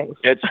my case.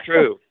 It's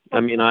true. I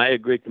mean, I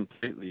agree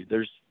completely.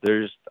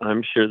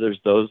 I'm sure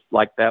there's those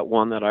like that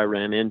one that I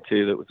ran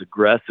into that was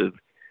aggressive.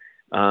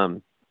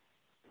 I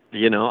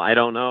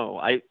don't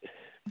know.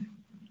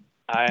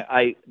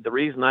 The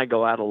reason I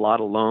go out a lot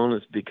alone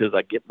is because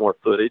I get more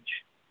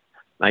footage.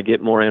 I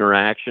get more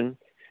interaction.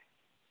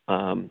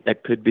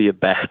 That could be a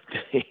bad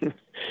thing,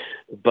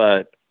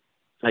 but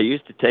I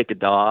used to take a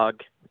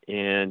dog,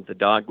 and the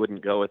dog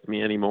wouldn't go with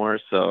me anymore.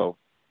 So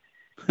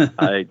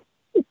I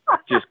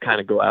just kind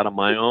of go out on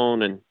my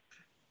own, and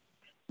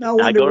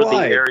I go to the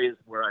areas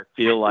where I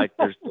feel like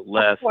there's the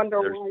less. I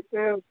wonder why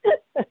too.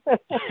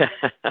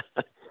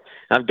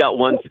 I've got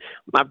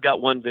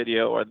one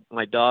video where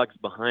my dog's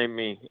behind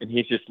me, and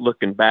he's just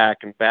looking back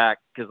and back,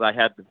 because I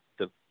had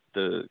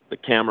the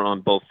camera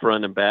on both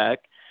front and back.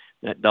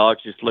 That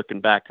dog's just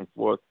looking back and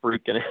forth,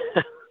 freaking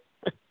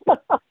out.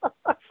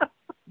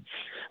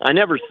 I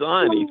never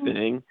saw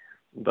anything,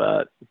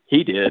 but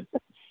he did.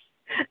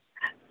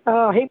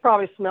 Oh, he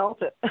probably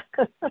smelt it.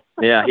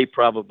 Yeah, he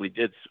probably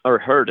did, or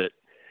heard it.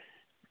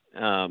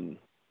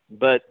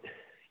 But,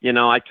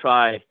 I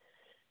try.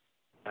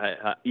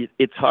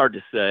 It's hard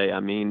to say. I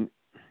mean,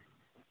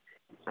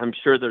 I'm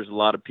sure there's a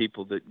lot of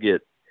people that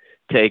get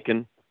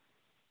taken,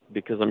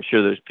 because I'm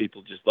sure there's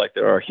people just like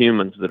there are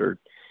humans that are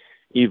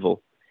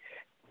evil.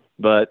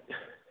 But,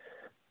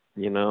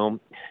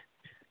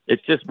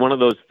 it's just one of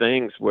those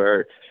things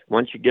where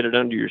once you get it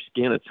under your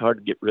skin, it's hard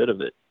to get rid of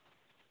it.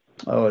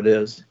 Oh, it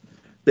is.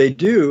 They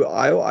do.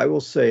 I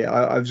will say,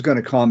 I was going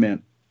to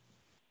comment,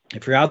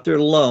 if you're out there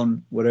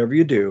alone, whatever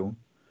you do,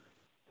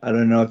 I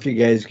don't know if you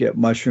guys get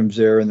mushrooms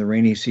there in the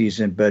rainy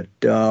season, but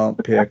don't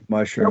pick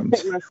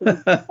mushrooms.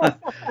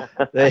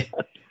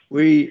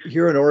 We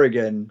here in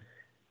Oregon,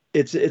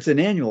 it's an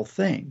annual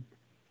thing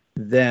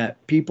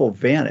that people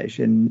vanish,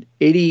 and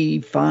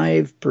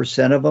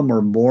 85% of them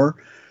or more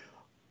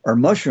are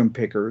mushroom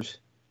pickers,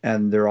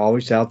 and they're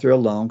always out there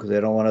alone because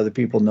they don't want other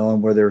people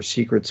knowing where their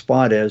secret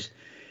spot is,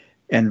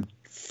 and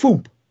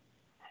boom,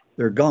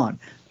 they're gone.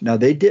 Now,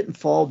 they didn't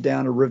fall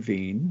down a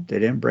ravine, they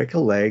didn't break a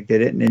leg, they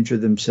didn't injure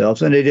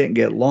themselves, and they didn't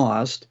get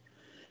lost.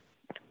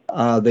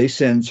 They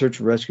send search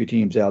and rescue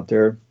teams out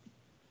there.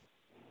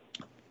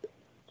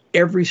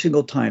 Every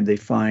single time they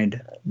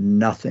find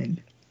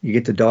nothing. You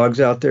get the dogs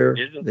out there,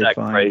 they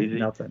find crazy?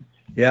 Nothing.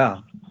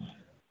 Yeah.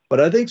 But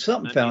I think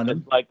something found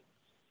them. Like,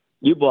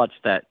 you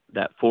watched that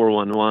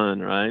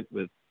 411, right?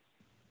 With,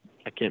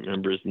 I can't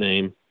remember his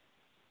name.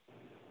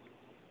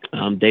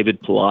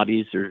 David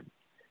Pilates, or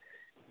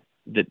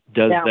that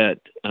does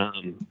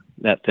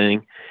that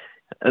thing.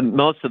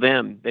 Most of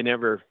them, they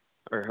never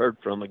are heard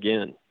from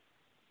again.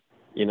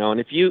 And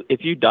if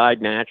you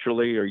died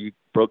naturally, or you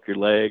broke your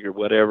leg or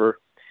whatever,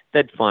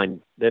 they'd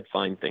find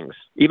things.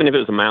 Even if it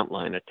was a mountain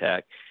lion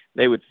attack,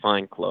 they would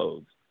find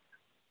clothes.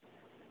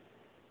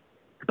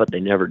 But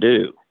they never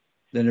do.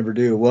 They never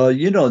do. Well,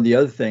 the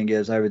other thing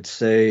is, I would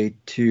say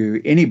to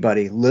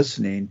anybody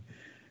listening,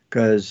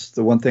 because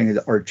the one thing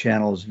that our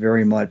channel is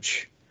very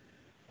much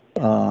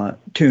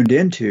tuned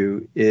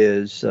into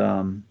is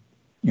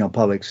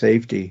public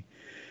safety.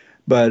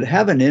 But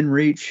have an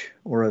inReach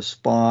or a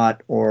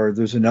Spot, or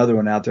there's another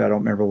one out there. I don't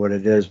remember what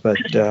it is, but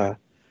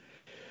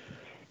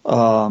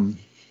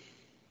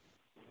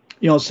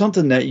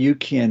something that you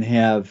can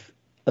have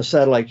a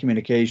satellite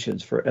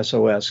communications for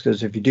SOS,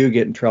 because if you do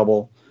get in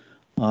trouble,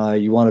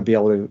 you want to be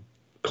able to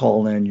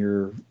call in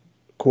your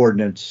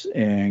coordinates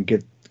and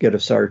get a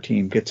SAR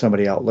team, get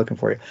somebody out looking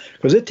for you,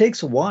 because it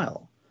takes a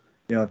while.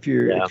 If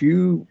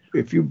you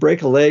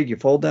break a leg, you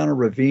fall down a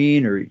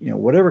ravine, or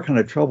whatever kind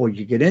of trouble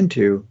you get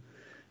into,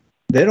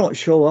 they don't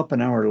show up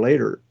an hour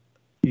later.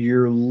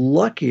 You're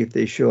lucky if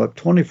they show up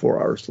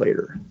 24 hours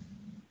later.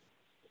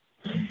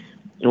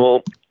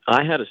 Well,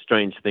 I had a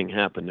strange thing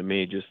happen to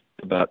me just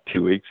about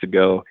 2 weeks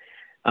ago.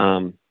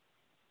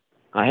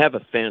 I have a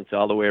fence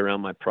all the way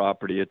around my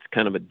property. It's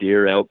kind of a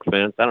deer elk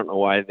fence. I don't know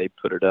why they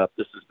put it up.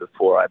 This is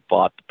before I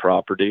bought the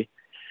property.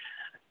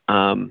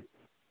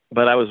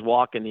 But I was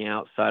walking the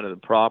outside of the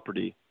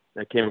property.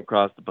 I came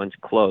across a bunch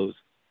of clothes.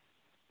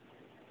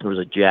 There was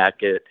a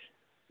jacket.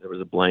 There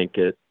was a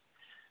blanket.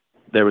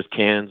 There was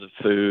cans of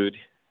food.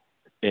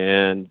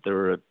 And there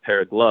were a pair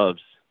of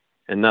gloves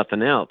and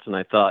nothing else. And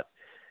I thought,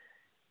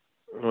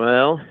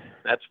 well,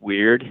 that's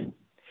weird.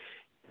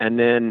 And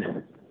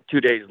then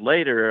 2 days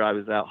later, I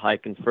was out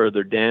hiking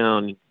further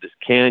down this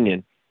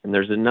canyon, and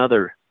there's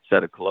another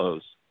set of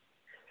clothes.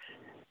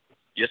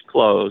 Just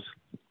clothes.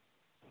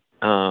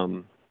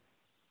 And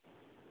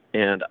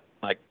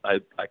I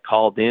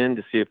called in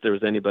to see if there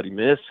was anybody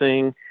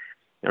missing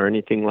or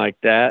anything like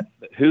that.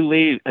 But who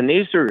leaves? And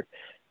these are,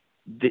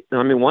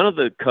 one of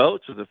the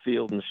coats was a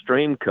Field and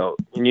Stream coat,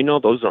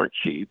 and those aren't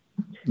cheap.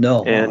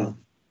 No.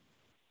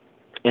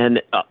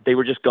 And they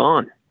were just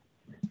gone.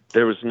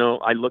 There was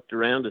I looked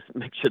around to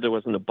make sure there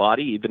wasn't a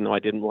body, even though I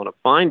didn't want to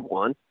find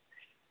one.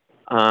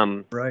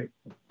 Right.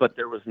 But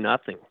there was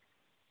nothing.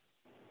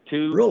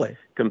 Two really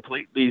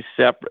completely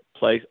separate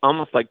places,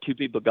 almost like two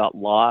people got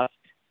lost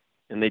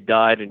and they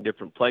died in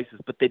different places,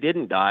 but they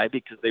didn't die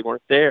because they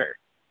weren't there.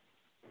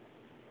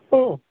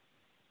 Oh.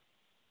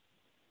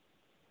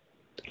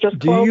 Just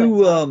do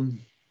you,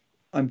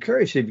 I'm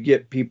curious if you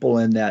get people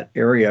in that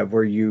area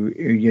where you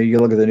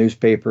look at the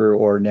newspaper,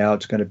 or now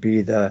it's going to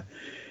be the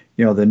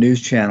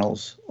news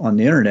channels on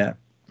the internet.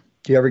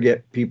 Do you ever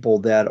get people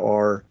that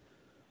are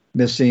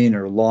missing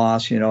or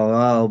lost?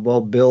 Oh, well,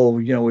 Bill,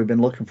 we've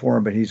been looking for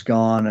him, but he's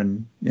gone,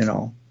 and.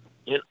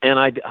 And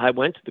I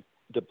went to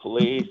the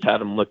police, had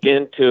them look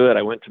into it.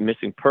 I went to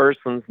missing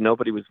persons.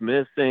 Nobody was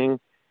missing.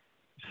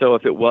 So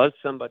if it was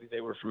somebody,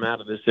 they were from out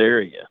of this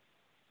area.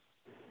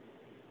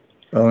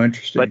 Oh,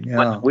 interesting. But yeah.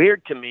 What's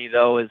weird to me,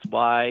 though, is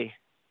why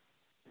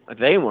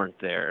they weren't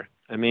there.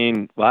 I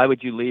mean, why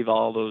would you leave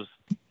all those,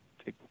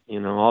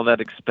 all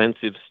that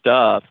expensive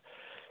stuff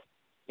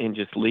and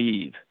just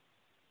leave?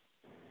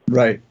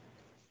 Right.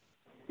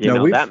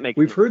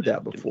 We've heard sense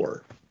that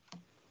before.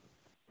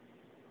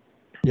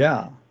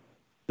 Yeah.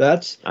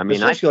 That's, I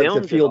filmed like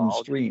the Field and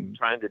Stream.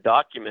 Trying to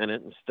document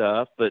it and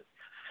stuff, but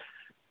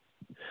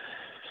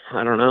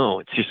I don't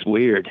know. It's just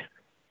weird.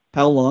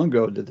 How long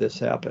ago did this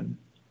happen?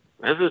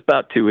 This was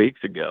about 2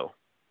 weeks ago.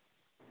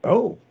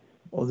 Oh,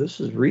 this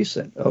is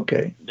recent.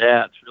 Okay.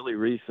 Yeah, it's really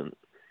recent.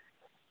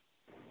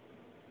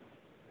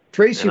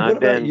 Tracy, what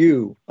about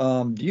you?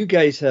 Do you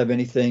guys have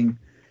anything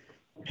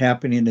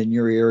happening in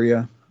your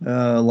area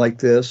like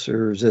this,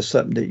 or is this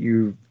something that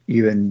you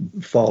even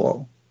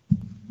follow?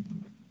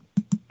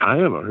 I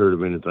haven't heard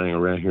of anything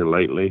around here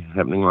lately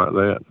happening like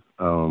that.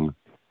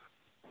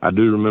 I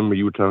do remember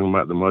you were talking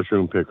about the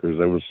mushroom pickers.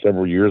 There was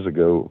several years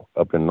ago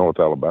up in North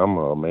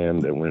Alabama, a man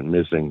that went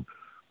missing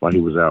while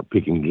he was out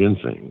picking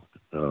ginseng,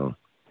 and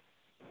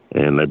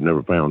they've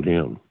never found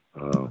him.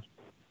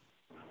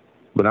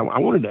 But I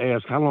wanted to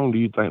ask, how long do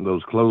you think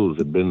those clothes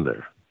have been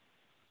there?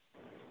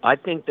 I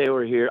think they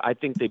were here. I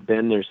think they've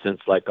been there since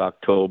like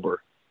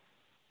October.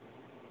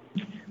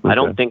 I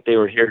don't think they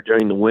were here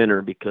during the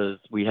winter because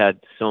we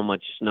had so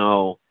much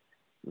snow.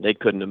 They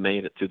couldn't have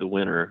made it through the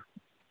winter.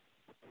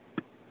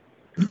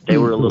 They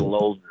were a little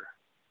older.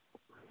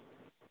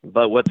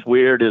 But what's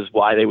weird is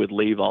why they would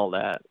leave all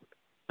that.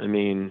 I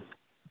mean,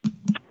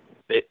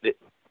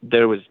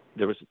 there was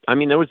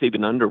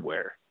even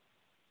underwear.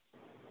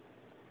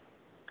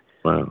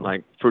 Wow.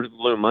 Like Fruit of the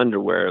Loom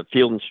underwear,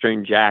 Field and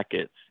Stream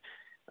jackets,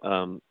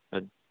 2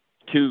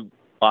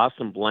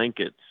 awesome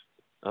blankets,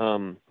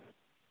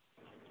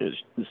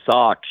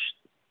 socks.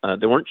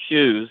 There weren't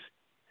shoes,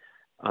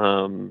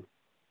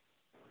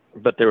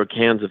 but there were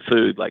cans of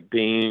food like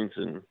beans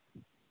and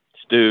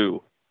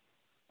stew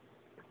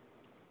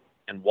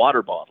and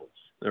water bottles.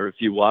 There were a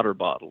few water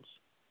bottles,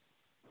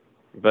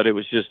 but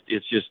it's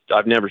just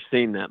I've never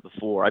seen that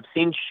before. I've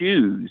seen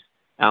shoes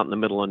out in the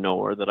middle of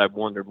nowhere that I've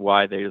wondered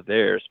why they're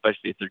there,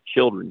 especially if they're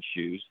children's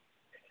shoes,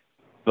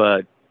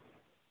 but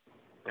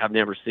I've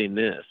never seen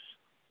this.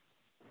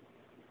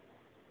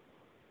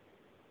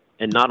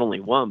 And not only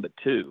one, but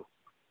 2.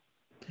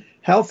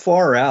 How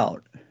far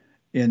out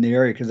in the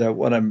area? Because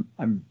I'm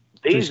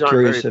just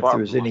curious if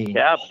there's any.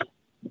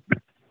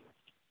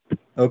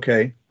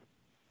 Okay.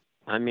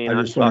 I mean,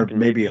 I just wondered,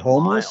 maybe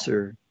homeless mile.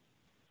 or.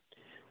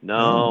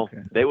 No,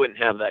 they wouldn't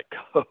have that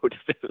code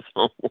if it was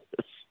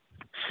homeless.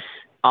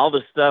 All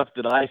the stuff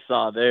that I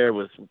saw there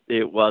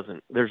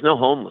wasn't. There's no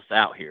homeless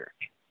out here.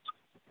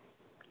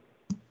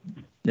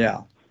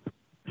 Yeah.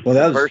 Well,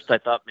 at first I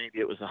thought maybe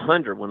it was a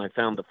hunter when I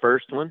found the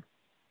first one.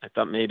 I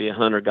thought maybe a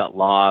hunter got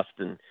lost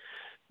and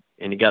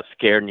he got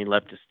scared and he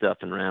left his stuff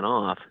and ran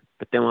off.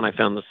 But then when I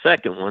found the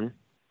second one,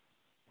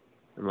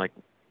 I'm like,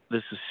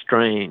 this is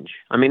strange.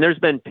 I mean, there's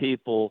been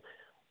people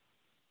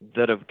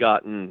that have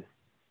gotten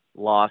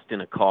lost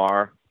in a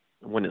car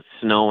when it's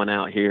snowing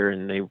out here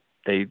and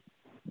they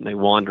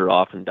wander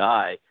off and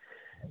die.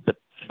 But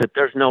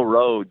there's no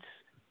roads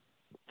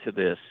to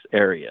this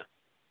area.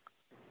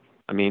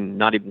 I mean,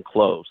 not even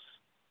close.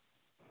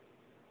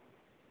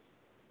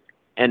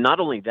 And not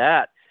only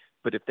that,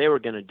 but if they were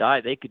going to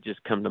die, they could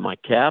just come to my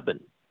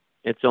cabin.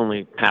 It's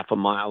only half a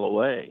mile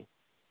away.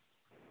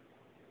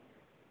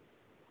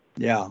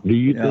 Yeah. Do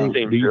you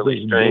think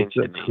really strange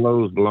that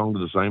clothes belong to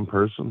the same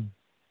person?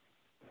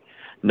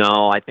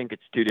 No, I think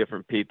it's two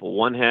different people.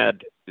 One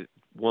had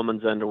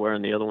woman's underwear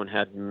and the other one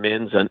had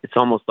men's. And it's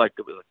almost like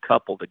it was a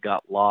couple that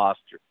got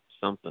lost or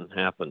something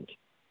happened.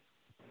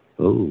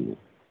 Oh.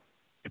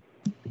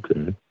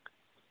 Okay.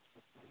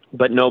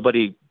 But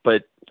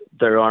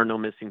there are no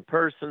missing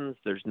persons.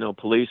 There's no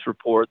police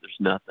report. There's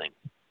nothing.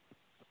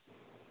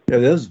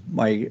 Yeah,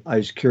 I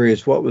was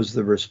curious, what was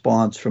the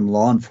response from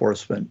law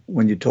enforcement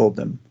when you told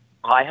them?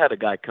 I had a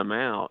guy come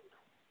out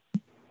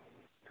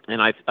and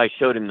I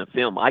showed him the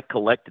film. I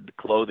collected the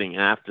clothing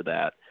after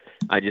that.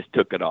 I just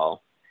took it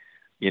all,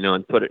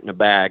 and put it in a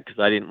bag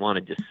because I didn't want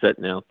it just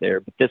sitting out there.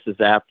 But this is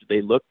after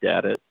they looked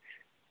at it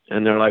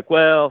and they're like,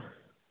 well,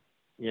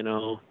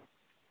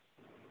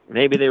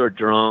 maybe they were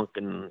drunk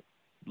and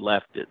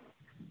left it.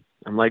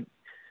 I'm like,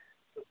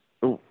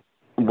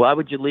 why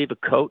would you leave a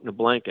coat and a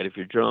blanket if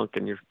you're drunk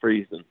and you're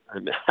freezing? I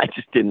mean, I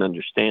just didn't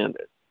understand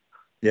it.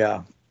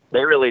 Yeah.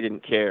 They really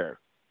didn't care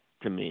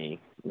to me.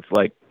 It's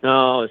like,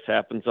 no, this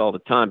happens all the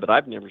time, but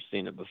I've never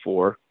seen it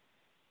before.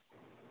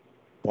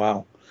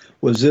 Wow.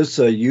 Was this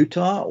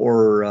Utah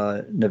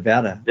or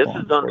Nevada? This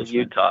is on the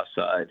Utah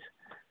side.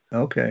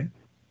 Okay.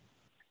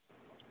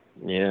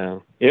 Yeah.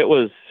 It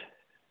was,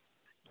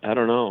 I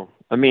don't know.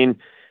 I mean,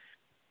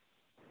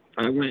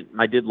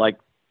 I did like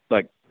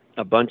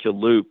a bunch of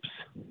loops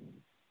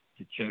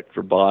to check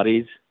for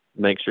bodies,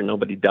 make sure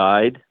nobody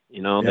died,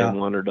 they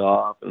wandered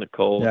off in the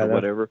cold or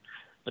whatever,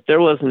 but there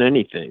wasn't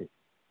anything.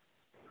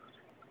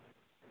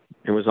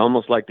 It was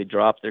almost like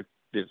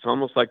it's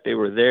almost like they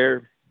were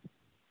there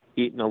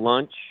eating a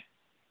lunch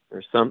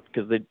or something,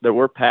 because there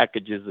were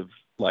packages of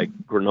like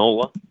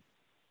granola,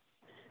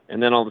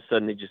 and then all of a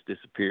sudden they just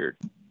disappeared.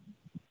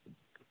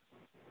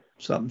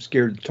 Something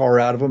scared the tar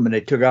out of them and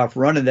they took off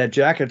running. That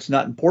jacket's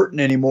not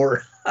important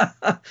anymore.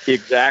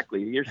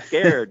 Exactly. You're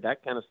scared.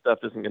 That kind of stuff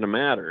isn't going to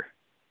matter.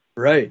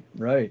 Right.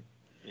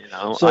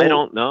 So, I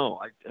don't know.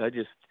 I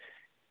just,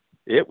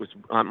 it was,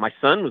 my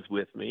son was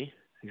with me.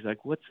 He's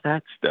like, what's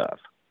that stuff?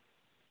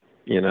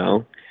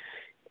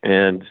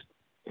 And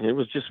it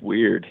was just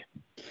weird.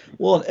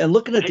 Well, and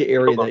looking at the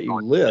area that you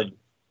live,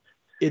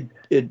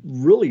 it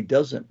really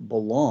doesn't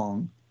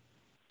belong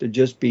to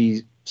just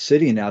be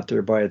sitting out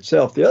there by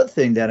itself. The other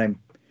thing that I'm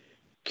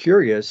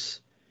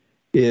curious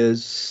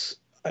is,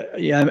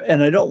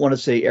 and I don't want to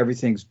say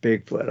everything's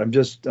Bigfoot. I'm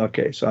just,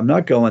 okay, so I'm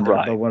not going there,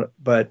 right.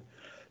 But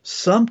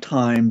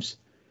sometimes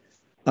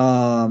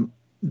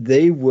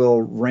they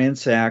will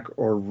ransack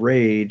or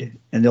raid,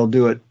 and they'll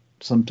do it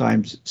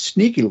sometimes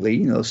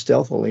sneakily,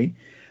 stealthily,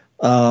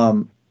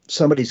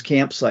 somebody's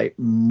campsite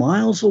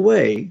miles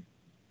away,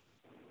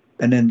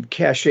 and then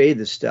cache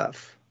the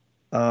stuff.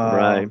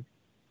 Right.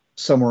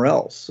 Somewhere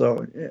else.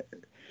 So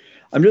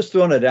I'm just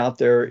throwing it out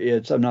there.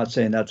 I'm not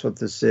saying that's what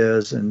this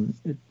is, and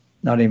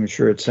not even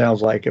sure it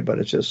sounds like it, but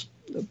it's just,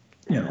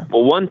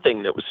 Well, one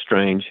thing that was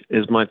strange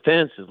is my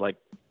fence is like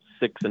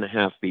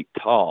 6.5 feet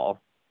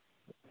tall.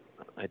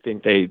 I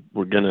think they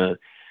were going to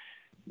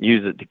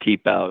use it to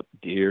keep out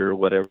deer or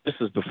whatever. This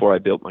is before I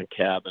built my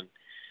cabin.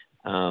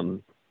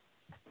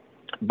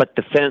 But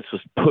the fence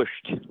was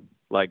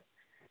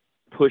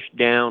pushed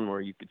down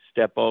where you could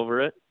step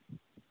over it.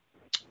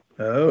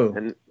 Oh.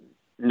 And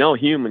no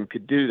human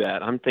could do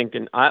that. I'm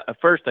thinking,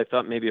 at first I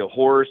thought maybe a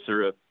horse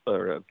or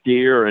a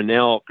deer or an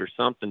elk or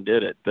something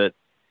did it, but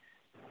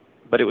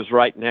it was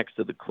right next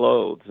to the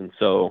clothes, and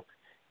so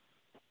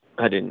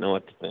I didn't know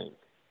what to think.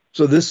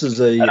 So this is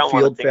a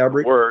field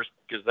fabric? Worse,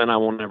 because then I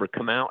won't ever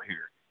come out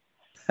here.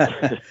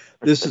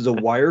 This is a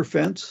wire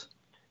fence?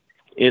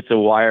 It's a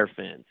wire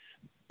fence.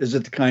 Is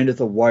it the kind of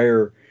the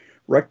wire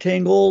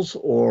rectangles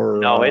or?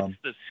 No, it's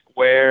the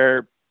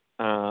square.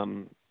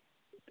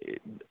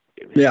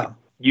 Yeah.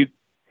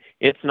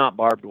 It's not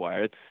barbed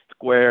wire. It's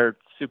square,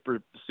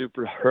 super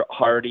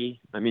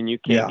hardy. I mean, you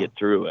can't get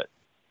through it.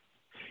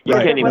 You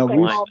can't even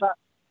climb.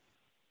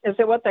 Is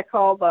it what they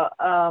call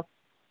the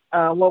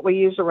what we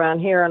use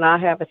around here? And I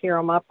have it here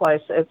on my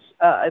place. It's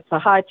a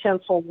high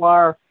tensile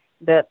wire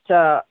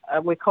that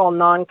we call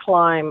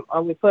non-climb.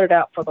 We put it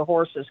out for the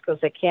horses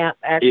because they can't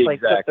actually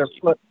put their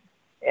foot.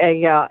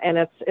 Yeah, and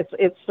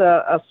it's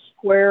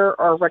square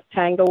or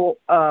rectangle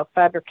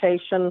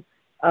fabrication.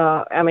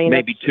 I mean,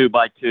 maybe 2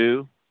 by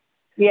 2.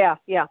 Yeah,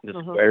 yeah.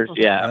 The squares,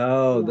 yeah.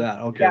 Oh, that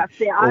okay. Yeah,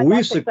 see, well,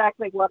 that's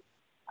exactly what,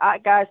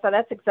 guys. So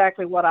that's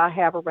exactly what I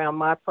have around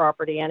my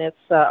property, and it's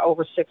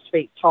over 6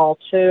 feet tall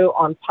too,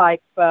 on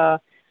pipe,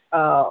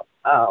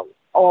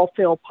 oil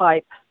field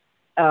pipe.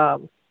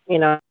 You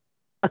know.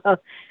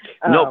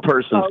 No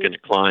person's going to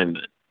climb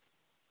it.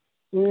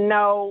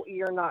 No,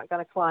 you're not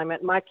going to climb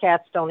it. My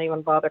cats don't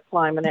even bother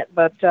climbing it,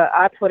 but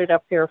I put it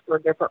up here for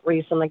a different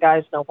reason. The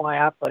guys know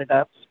why I put it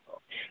up.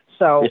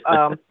 So,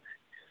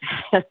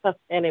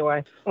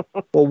 anyway.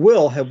 Well,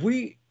 Will, have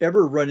we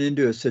ever run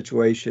into a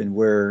situation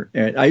where,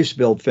 and I used to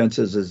build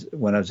fences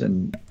when I was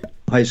in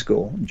high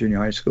school, junior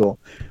high school.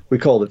 We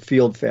called it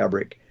field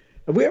fabric.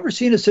 Have we ever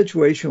seen a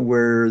situation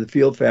where the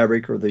field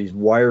fabric or these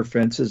wire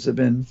fences have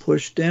been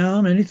pushed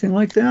down? Anything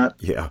like that?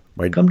 Yeah,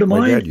 my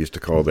dad used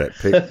to call that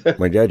pig.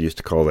 My dad used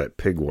to call that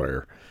pig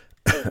wire.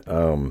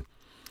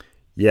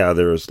 Yeah,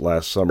 there was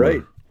last summer.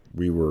 Right.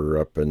 We were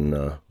up in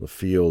the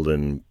field,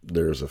 and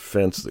there's a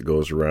fence that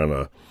goes around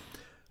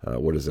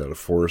a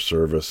Forest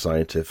Service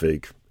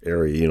scientific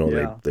area. You know,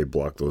 Yeah. they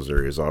block those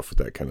areas off with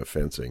that kind of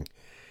fencing.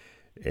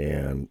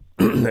 And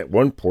at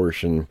one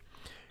portion,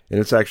 and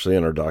it's actually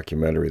in our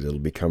documentary that'll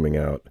be coming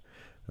out,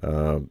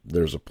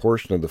 there's a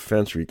portion of the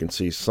fence where you can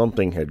see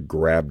something had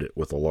grabbed it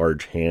with a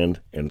large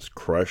hand and it's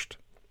crushed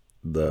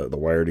the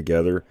wire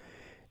together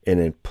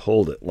and then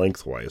pulled it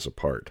lengthwise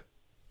apart.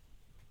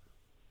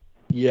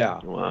 Yeah.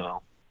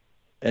 Wow.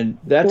 And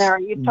that's now, are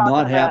you talking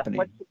not about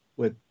happening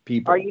with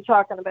people. Are you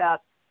talking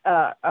about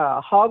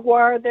hog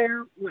wire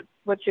there?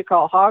 What you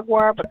call hog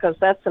wire? Because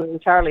that's an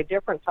entirely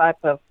different type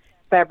of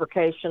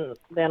fabrication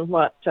than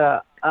what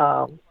I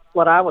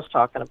was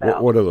talking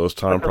about. What are those,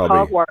 Tom? Because Probably.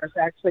 hog wire is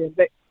actually a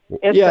big.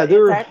 What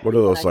are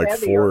those, like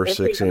 4 or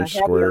 6 inch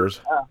squares?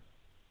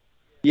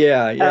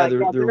 Yeah,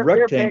 they're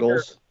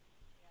rectangles.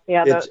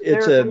 Yeah,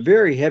 it's a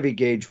very heavy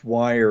gauge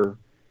wire.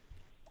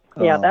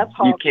 Yeah, that's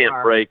hog You can't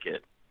wire. break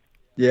it.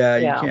 Yeah,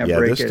 you can't break it. Yeah,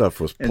 this stuff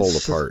was pulled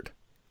apart.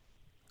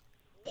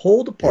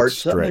 Pulled apart. It's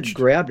Someone had stretched.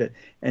 grabbed it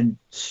and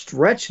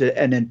stretched it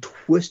and then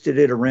twisted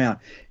it around.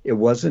 It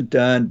wasn't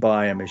done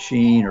by a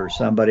machine or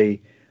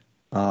somebody.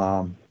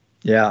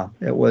 Yeah,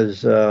 it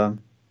was.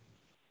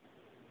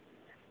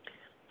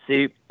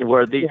 See,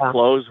 where these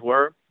clothes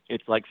were,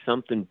 it's like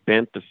something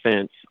bent the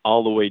fence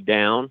all the way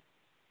down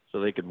so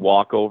they could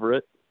walk over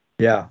it.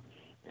 Yeah.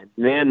 And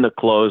then the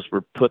clothes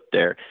were put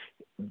there.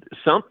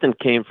 Something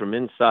came from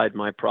inside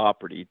my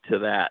property to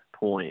that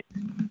point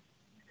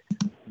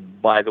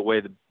by the way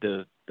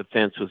the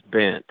fence was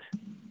bent.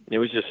 It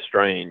was just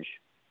strange.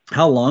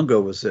 How long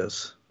ago was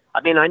this? I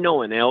mean, I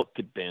know an elk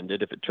could bend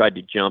it. If it tried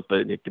to jump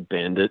it, it could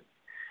bend it.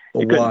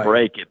 Well, It couldn't why?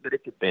 break it, but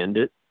it could bend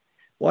it.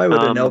 Why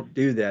would an elk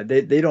do that?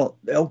 They don't.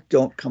 Elk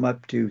don't come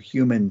up to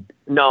human.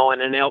 No,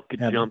 and an elk could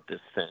Heaven. jump this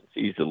fence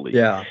easily.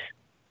 Yeah.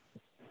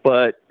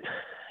 But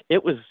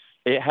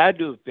it had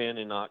to have been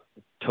in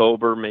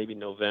October, maybe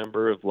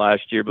November of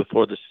last year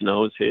before the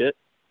snows hit.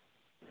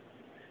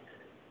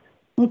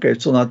 Okay,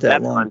 so not that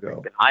That's long what I'm ago.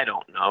 thinking. I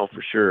don't know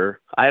for sure.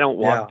 I don't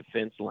walk the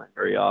fence line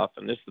very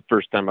often. This is the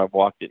first time I've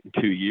walked it in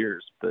 2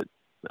 years, but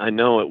I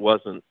know it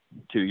wasn't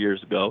 2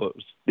 years ago.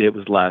 It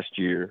was last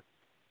year.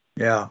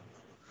 Yeah.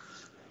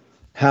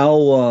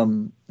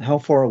 How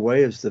far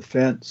away is the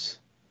fence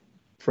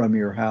from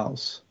your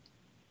house,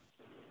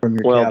 from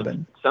your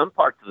cabin? Some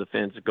parts of the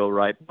fence go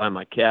right by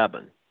my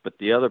cabin, but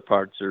the other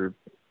parts are,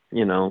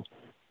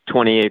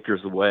 20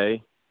 acres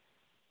away.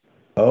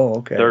 Oh,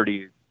 okay.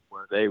 30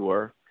 where they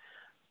were.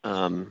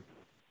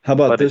 How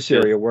about but this it's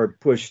just- area where it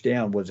pushed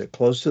down? Was it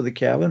close to the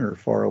cabin or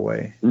far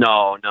away?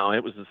 No,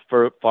 it was as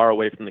far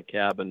away from the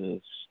cabin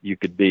as you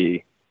could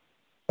be.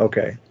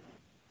 Okay.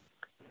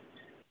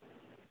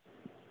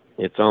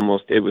 It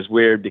was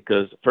weird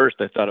because at first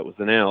I thought it was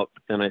an elk,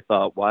 but then I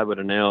thought, why would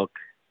an elk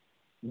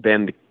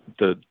bend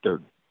the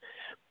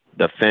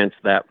fence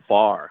that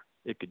far?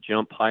 It could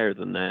jump higher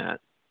than that.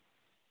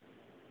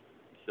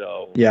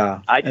 So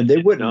Yeah, I just and they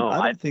didn't wouldn't. know.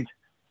 I don't think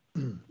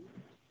an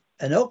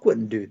elk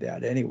wouldn't do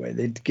that anyway.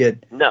 They'd be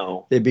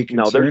there's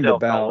concerned elk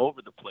about. all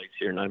over the place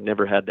here, and I've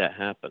never had that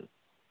happen.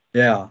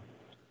 Yeah.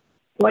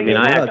 I mean,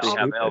 I yeah, actually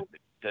have elk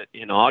that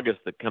in August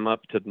that come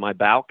up to my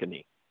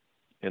balcony,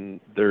 and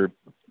their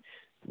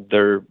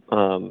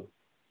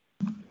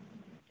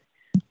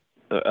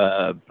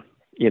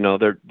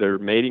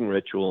mating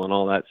ritual and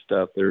all that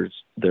stuff.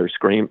 Their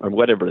scream or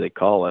whatever they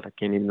call it. I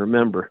can't even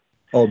remember.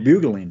 Oh,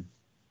 bugling.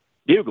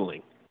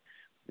 Bugling.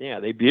 Yeah,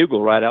 they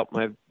bugle right out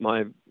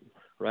right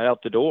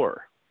out the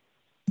door.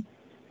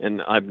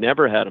 And I've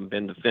never had them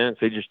bend the fence.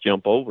 They just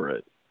jump over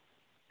it.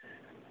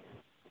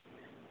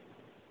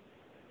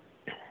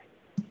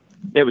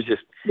 It was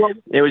just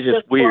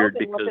weird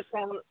because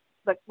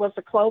was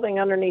the clothing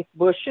underneath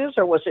bushes,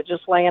 or was it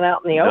just laying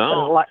out in the open?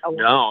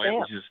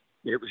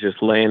 It was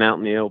just laying out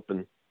in the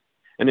open,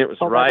 and it was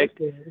right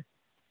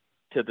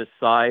to the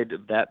side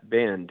of that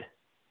bend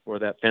where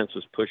that fence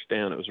was pushed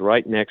down. It was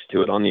right next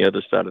to it on the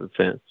other side of the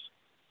fence.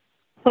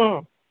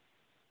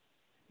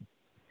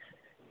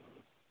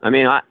 I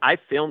mean, I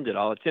filmed it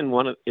all. It's in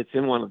one of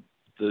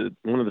the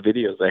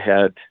videos I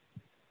had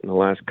in the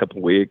last couple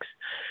of weeks.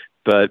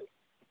 But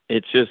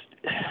it's just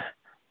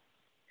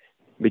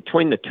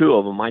between the two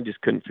of them, I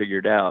just couldn't figure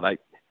it out. I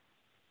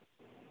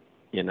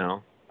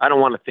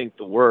don't want to think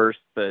the worst,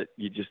 but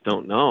you just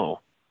don't know.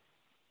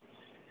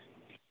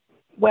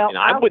 Well,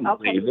 I wouldn't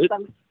believe it.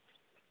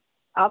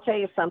 I'll tell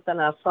you something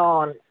I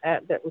saw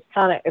that was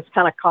it's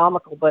kind of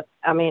comical, but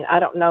I mean, I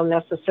don't know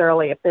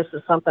necessarily if this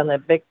is something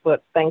that Bigfoot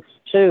thinks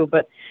too,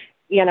 but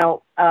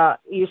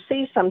you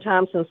see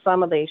sometimes in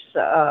some of these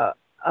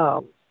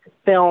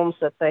films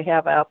that they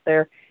have out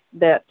there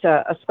that,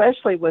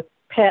 especially with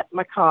pet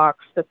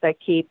macaques that they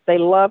keep, they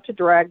love to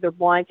drag their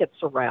blankets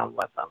around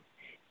with them.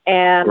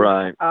 And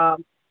right.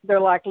 They're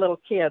like little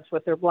kids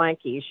with their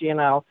blankies,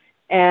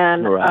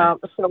 And right.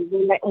 So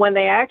when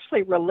they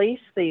actually release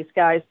these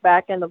guys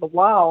back into the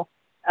wild,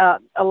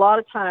 a lot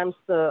of times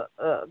the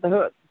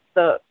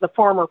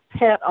former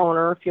pet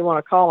owner, if you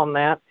want to call them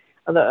that,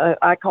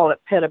 I call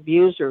it pet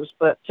abusers,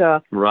 but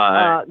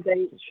right.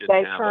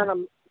 They turn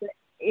them.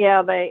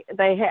 Yeah,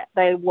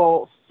 they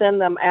will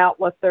send them out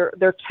with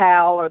their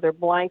towel or their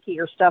blankie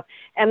or stuff,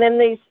 and then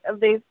they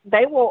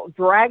will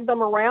drag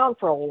them around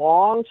for a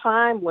long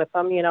time with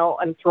them,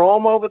 and throw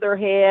them over their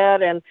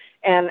head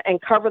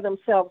and cover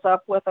themselves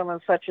up with them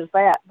and such as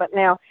that. But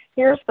now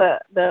here's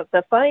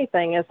the funny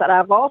thing is that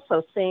I've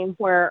also seen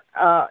where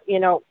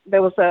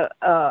there was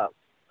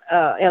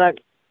in a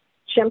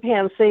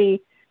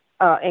chimpanzee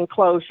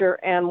enclosure,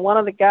 and one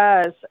of the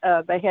guys,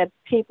 they had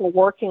people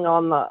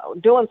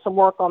doing some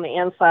work on the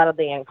inside of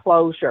the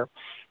enclosure,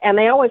 and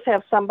they always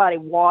have somebody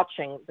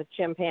watching the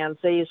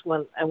chimpanzees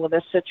with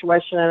this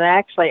situation. And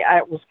actually,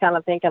 I was kind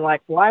of thinking,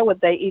 like, why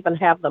would they even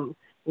have them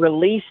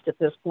released at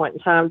this point in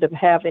time to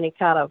have any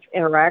kind of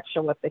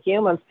interaction with the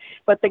humans?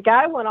 But the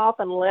guy went off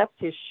and left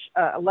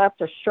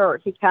a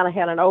shirt. He kind of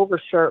had an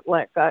overshirt,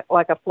 like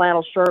a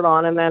flannel shirt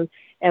on, and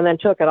then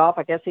took it off.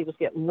 I guess he was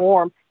getting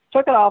warm.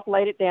 Took it off,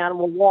 laid it down,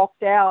 and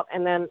walked out.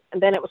 And then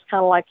it was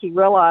kind of like he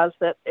realized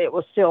that it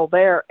was still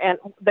there, and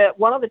that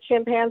one of the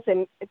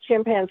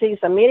chimpanzees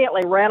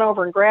immediately ran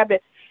over and grabbed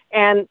it,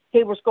 and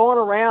he was going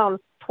around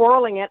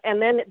twirling it, and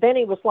then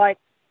he was like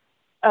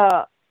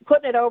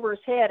putting it over his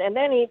head, and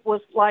then he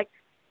was like,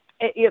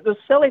 the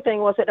silly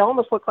thing was, it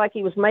almost looked like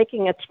he was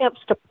making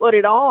attempts to put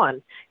it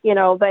on. They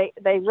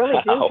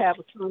really do have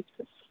a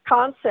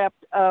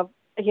concept of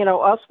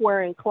us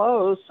wearing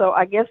clothes, so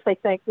I guess they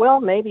think, well,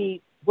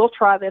 maybe we'll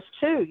try this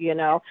too,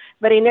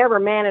 but he never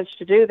managed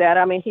to do that.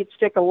 I mean, he'd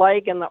stick a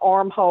leg in the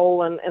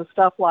armhole and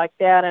stuff like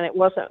that, and it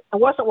wasn't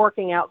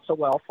working out so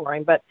well for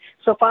him. But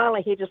so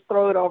finally, he just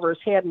threw it over his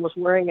head and was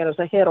wearing it as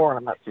a head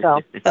ornament.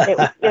 So it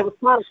was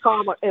kind of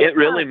common. It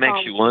really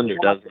makes you wonder,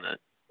 doesn't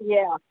it?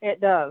 Yeah, it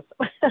does.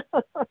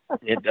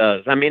 It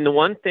does. I mean, the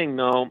one thing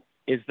though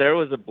is there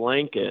was a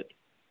blanket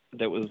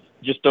that was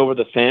just over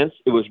the fence.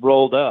 It was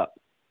rolled up,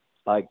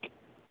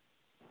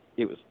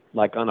 it was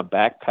like on a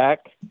backpack.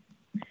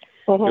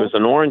 Mm-hmm. It was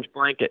an orange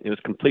blanket, and it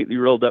was completely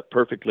rolled up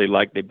perfectly,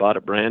 like they bought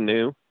it brand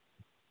new,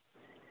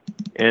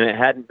 and it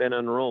hadn't been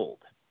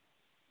unrolled.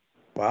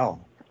 Wow,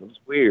 it was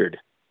weird.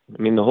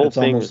 I mean, the whole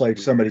thing. It's almost like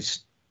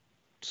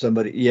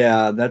somebody.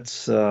 Yeah,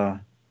 that's.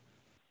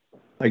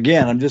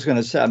 Again, I'm just going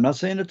to say, I'm not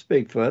saying it's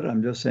Bigfoot.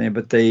 I'm just saying,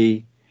 but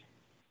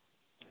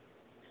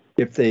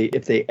if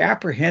they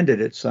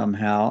apprehended it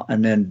somehow,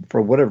 and then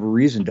for whatever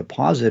reason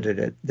deposited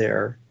it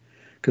there,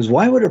 because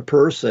why would a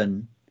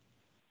person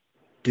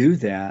do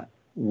that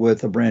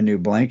with a brand new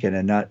blanket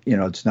and not,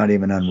 it's not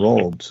even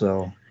unrolled?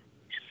 So,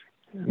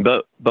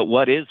 but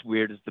what is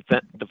weird is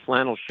the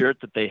flannel shirt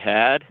that they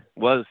had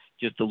was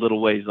just a little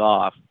ways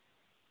off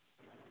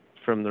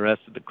from the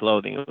rest of the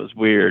clothing. It was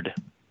weird.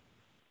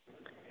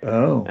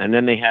 Oh. And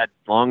then they had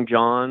long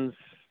johns,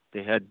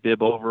 they had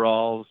bib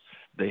overalls,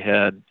 they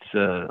had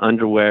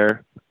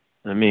underwear.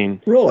 I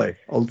mean, really?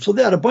 Oh, so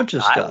they had a bunch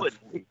of stuff. I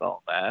wouldn't leave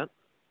all that.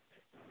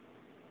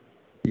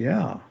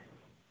 Yeah.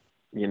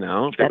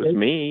 If it was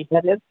me.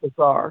 That is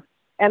bizarre.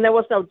 And there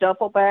was no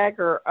duffel bag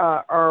or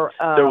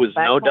there was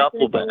no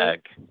duffel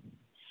bag.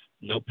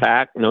 No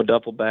pack, no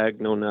duffel bag,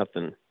 no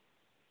nothing.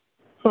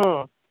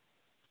 And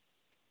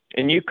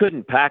you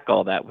couldn't pack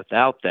all that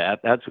without that.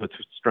 That's what's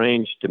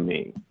strange to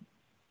me.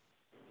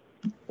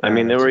 I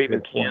mean, there were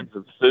even cans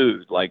of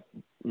food, like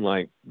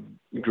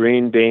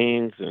green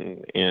beans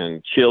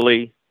and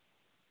chili.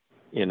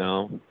 You're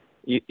not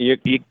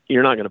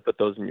going to put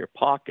those in your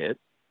pocket.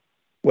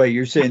 Wait,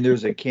 you're saying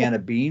there's a can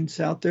of beans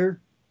out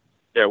there?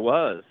 There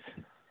was.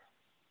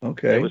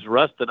 Okay. It was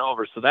rusted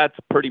over, so that's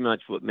pretty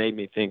much what made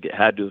me think it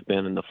had to have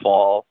been in the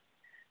fall,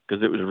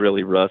 because it was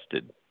really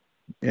rusted.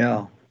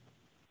 Yeah.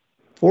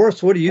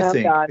 Forrest, what do you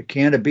think? God. A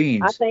can of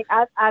beans?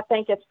 I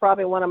think it's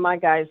probably one of my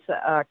guys'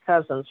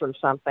 cousins or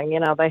something.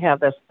 They have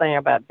this thing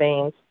about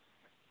beans.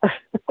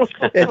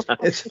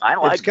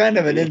 It's kind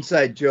of an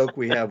inside joke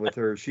we have with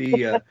her. She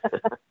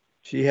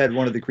had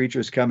one of the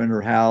creatures come in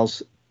her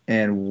house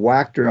and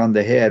whacked her on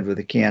the head with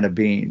a can of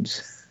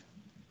beans.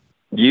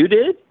 You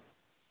did?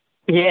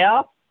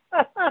 Yeah.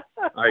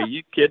 Are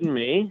you kidding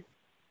me?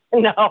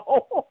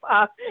 No,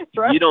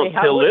 trust You don't me,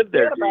 I still wouldn't live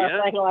there, forget do about you?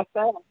 a thing like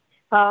that.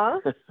 Huh?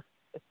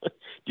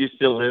 Do you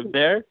still live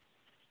there?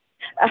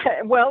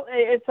 Well,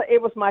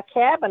 it was my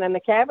cabin, and the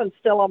cabin's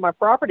still on my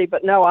property.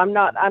 But no, I'm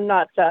not.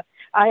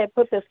 I had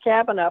put this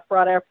cabin up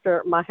right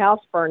after my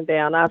house burned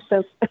down. I've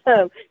since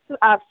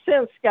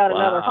got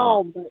another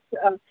home.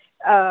 But,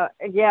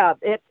 yeah,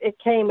 it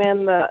came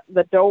in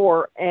the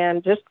door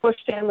and just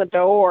pushed in the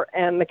door,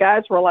 and the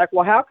guys were like,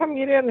 "Well, how come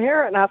you didn't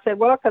hear it?" And I said,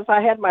 "Well, because I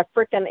had my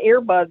freaking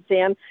earbuds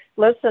in,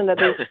 listening to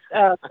these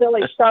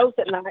silly shows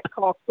at night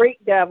called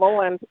Freak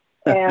Devil and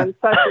such as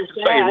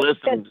that." So you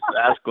listened to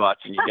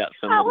Sasquatch and you got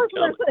some I of was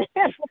them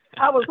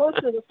coming.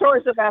 listening to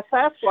stories about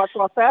Sasquatch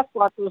while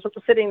Sasquatch was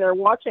sitting there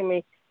watching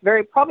me,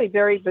 probably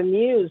very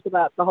bemused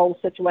about the whole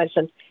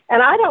situation.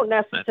 And I don't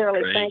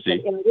necessarily think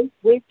that,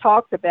 we've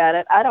talked about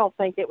it. I don't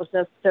think it was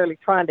necessarily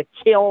trying to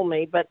kill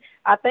me, but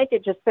I think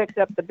it just picked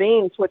up the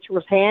beans, which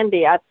was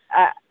handy. Of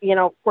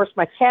course,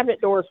 my cabinet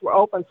doors were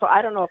open, so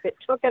I don't know if it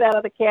took it out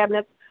of the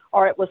cabinets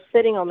or it was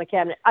sitting on the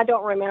cabinet. I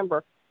don't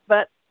remember,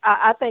 but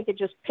I think it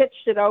just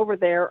pitched it over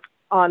there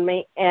on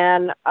me,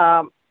 and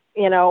and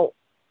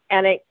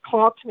it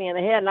clonked me in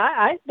the head. And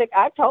I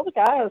told the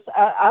guys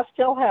I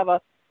still have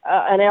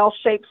an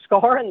L-shaped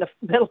scar in the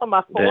middle of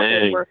my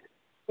forehead where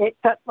it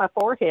cut my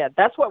forehead.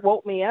 That's what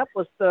woke me up,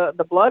 was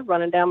the blood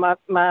running down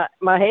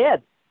my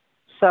head.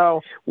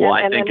 So, well,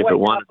 I think if it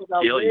wanted to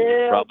kill you,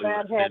 it probably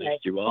would have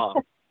finished you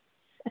off.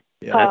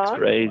 Yeah, that's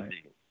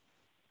crazy.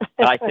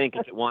 I think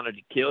if it wanted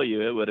to kill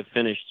you, it would have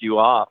finished you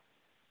off.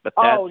 But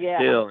that's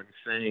still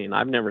insane.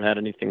 I've never had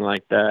anything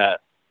like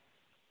that.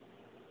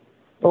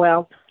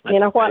 Well, that's you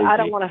know what? crazy. I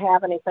don't want to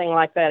have anything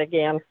like that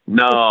again.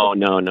 No.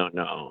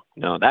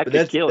 That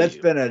could kill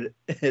you.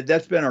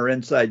 That's been our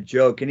inside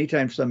joke.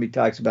 Anytime somebody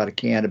talks about a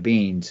can of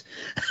beans,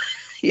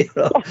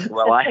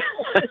 Well,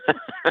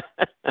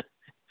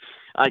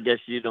 I guess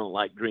you don't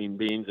like green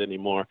beans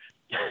anymore.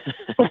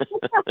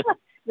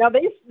 Now,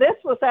 this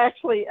was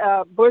actually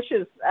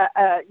Bush's.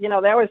 They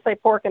always say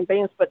pork and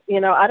beans, but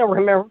I don't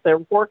remember if they were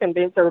pork and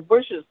beans. They were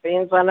Bush's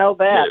beans. I know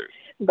that.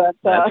 But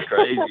that's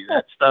crazy.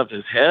 That stuff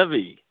is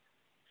heavy.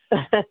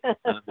 I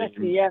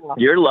mean,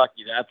 you're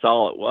lucky that's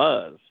all it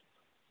was.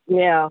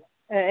 Yeah,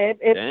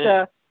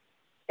 it's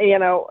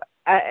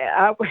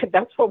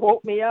that's what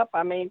woke me up.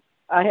 I mean,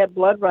 I had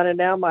blood running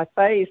down my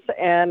face,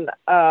 and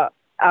I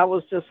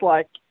was just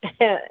like,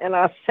 and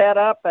I sat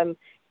up, and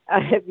I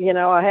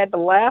had to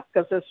laugh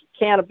because this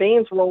can of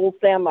beans rolls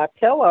down my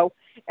pillow,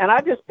 and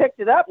I just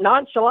picked it up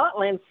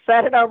nonchalantly and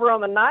set it over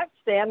on the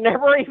nightstand,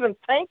 never even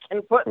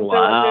thinking, putting two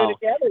and two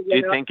together. Do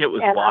you think it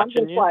was and watching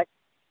I'm just you? Like,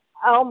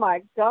 oh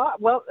my God!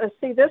 Well,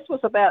 see, this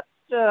was about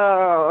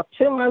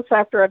 2 months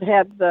after I'd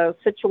had the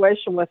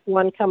situation with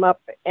one come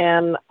up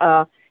and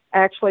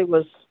actually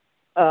was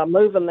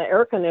moving the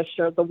air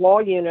conditioner, the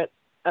wall unit,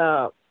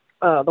 the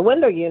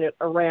window unit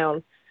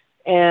around.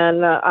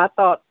 And I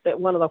thought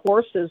that one of the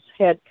horses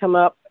had come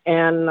up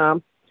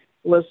and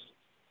was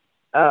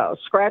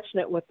scratching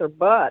it with their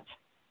butt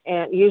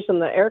and using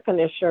the air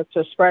conditioner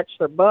to scratch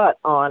their butt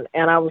on.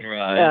 And I was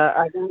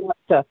I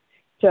got up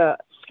to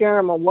scare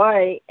them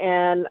away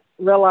and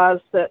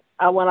realized that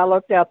when I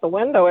looked out the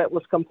window, it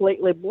was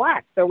completely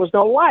black. There was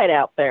no light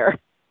out there.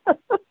 Oh,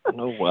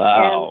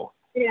 wow.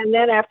 And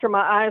then after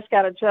my eyes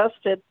got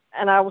adjusted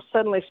and I was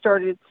suddenly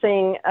started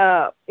seeing,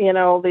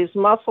 these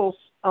muscles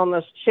on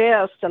this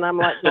chest, and I'm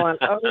like going,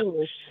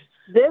 oh,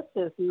 this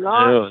is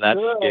not that's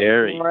good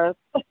scary. for us.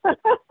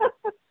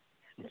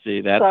 See,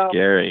 that's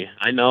scary.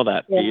 I know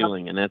that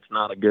feeling, and that's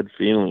not a good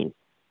feeling.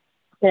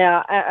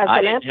 Yeah,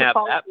 I didn't have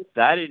that.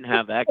 I didn't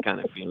have that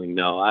kind of feeling.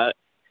 No,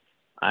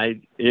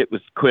 it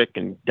was quick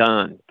and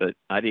done, but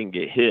I didn't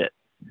get hit.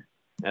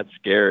 That's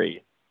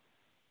scary.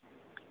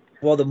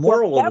 Well, the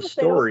moral of the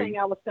story. The other thing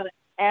I was going to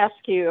ask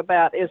you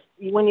about is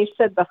when you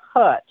said the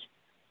hut.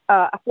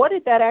 What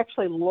did that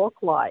actually look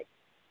like?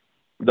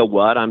 The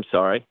what? I'm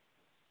sorry.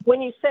 When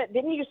you said,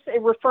 didn't you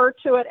refer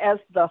to it as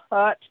the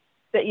hut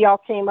that y'all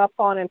came up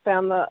on and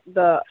found the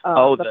it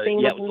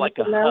was like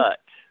a hut.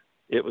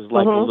 It was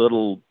like a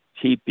little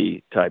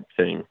teepee type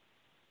thing.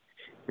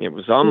 It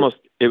was almost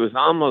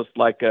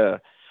like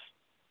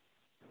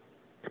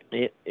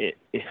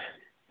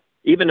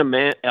even a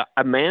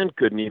man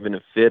couldn't even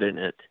have fit in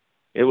it.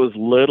 It was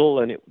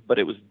little but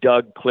it was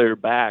dug clear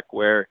back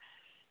where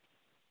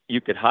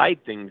you could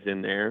hide things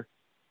in there,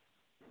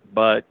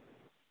 but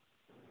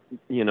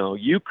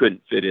you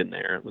couldn't fit in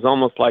there. It was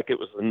almost like it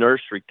was a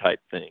nursery type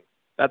thing.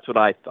 That's what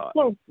I thought.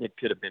 It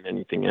could have been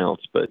anything else,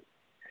 but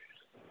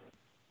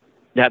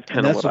that's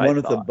kind of what I thought. That's one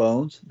of the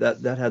bones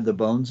that had the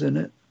bones in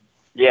it.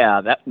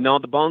 Yeah,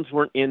 the bones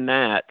weren't in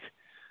that.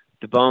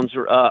 The bones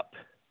were up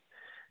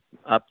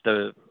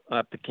the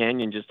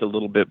canyon just a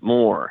little bit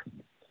more,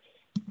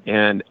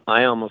 and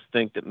I almost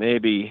think that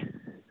maybe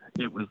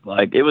it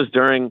was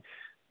during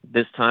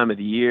this time of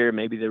the year.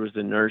 Maybe there was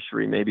a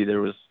nursery. Maybe there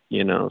was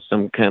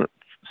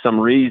some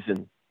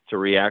reason to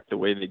react the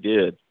way they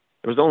did.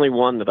 There was only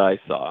one that I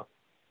saw.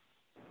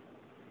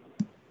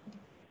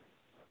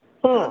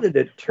 How did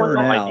it turn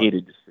out? I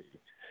needed to see.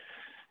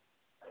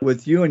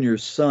 with you and your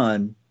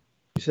son,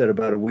 you said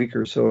about a week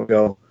or so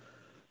ago,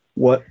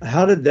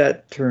 how did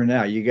that turn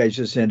out? You guys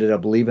just ended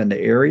up leaving the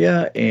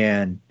area,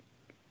 and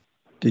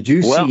did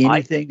you Well, see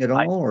anything at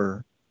all,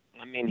 or?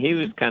 I mean, he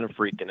was kind of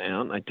freaking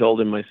out. And I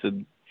told him, I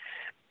said,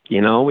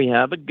 you know, we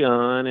have a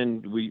gun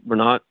and we're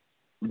not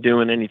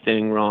doing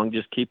anything wrong.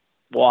 Just keep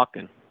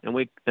walking. And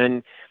we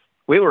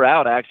were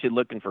out actually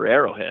looking for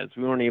arrowheads.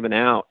 We weren't even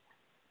out,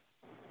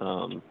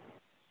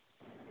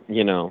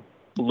 you know,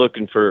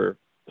 looking for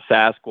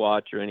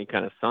Sasquatch or any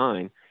kind of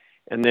sign.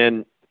 And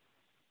then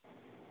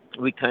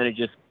we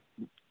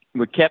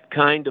kept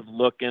kind of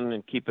looking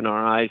and keeping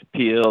our eyes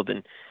peeled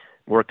and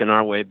working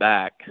our way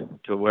back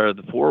to where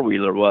the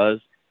four-wheeler was,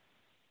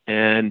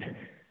 and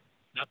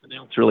nothing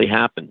else really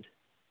happened.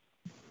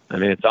 I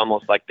mean, it's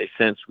almost like they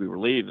sensed we were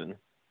leaving,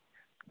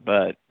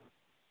 but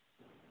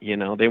you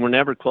know, they were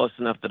never close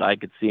enough that I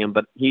could see him.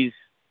 But he's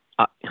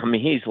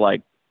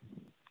like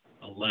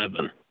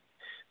 11,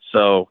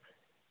 so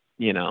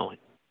you know,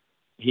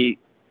 the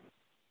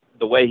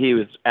way he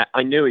was,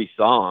 I knew he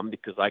saw him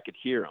because I could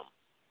hear him,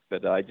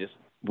 but I just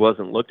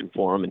wasn't looking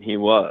for him, and he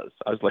was.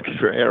 I was looking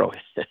for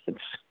arrowheads.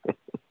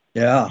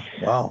 Yeah.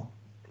 Wow.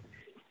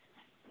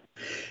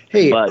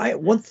 Hey,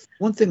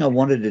 one thing I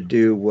wanted to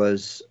do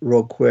was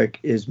real quick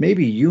is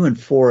maybe you and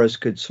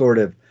Forrest could sort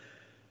of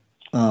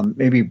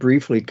maybe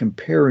briefly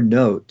compare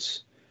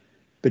notes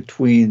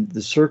between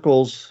the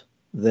circles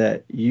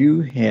that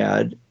you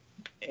had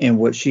and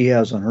what she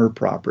has on her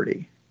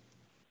property.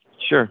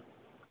 Sure.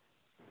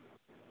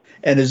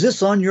 And is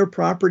this on your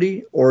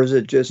property, or is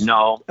it just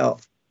no?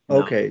 Out,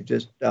 okay, no.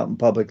 Just out in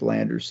public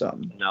land or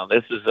something. No,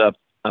 this is up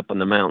in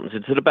the mountains.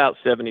 It's at about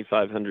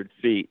 7,500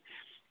 feet.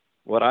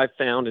 What I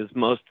found is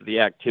most of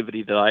the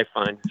activity that I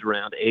find is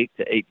around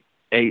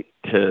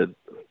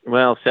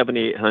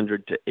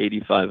 7,800 to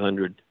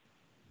 8,500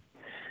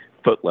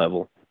 foot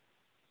level.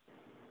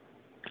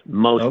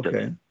 Most of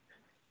it.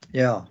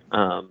 Yeah.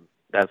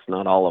 That's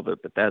not all of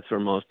it, but that's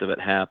where most of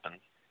it happens.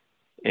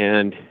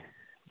 And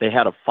they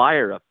had a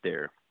fire up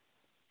there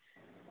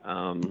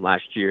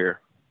last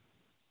year,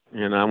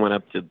 and I went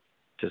up to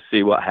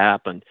see what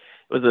happened.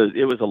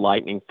 It was a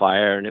lightning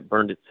fire, and it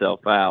burned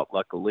itself out,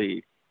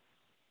 luckily.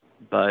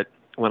 But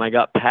when I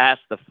got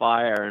past the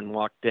fire and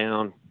walked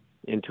down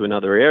into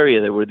another area,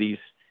 there were these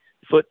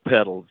foot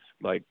pedals.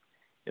 Like,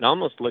 it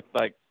almost looked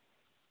like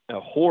a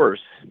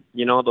horse.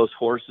 You know, those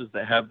horses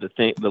that have the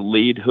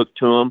lead hooked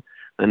to them,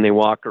 and they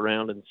walk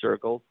around in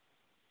circles.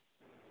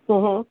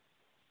 Mm-hmm.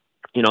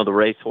 You know, the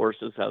race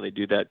horses, how they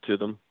do that to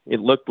them.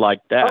 It looked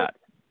like that.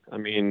 I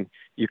mean,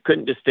 you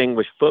couldn't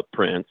distinguish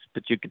footprints,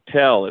 but you could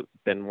tell it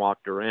had been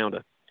walked around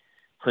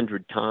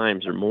 100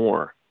 times or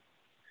more.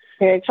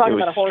 Yeah, you're talking it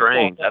was about a horse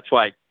strange. walker. That's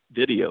why I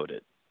videoed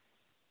it.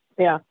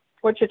 Yeah,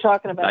 what you're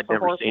talking about. I'd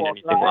never seen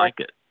anything like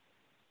it.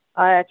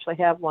 I actually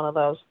have one of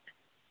those.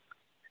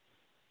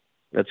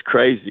 That's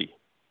crazy.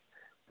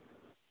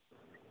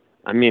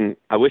 I mean,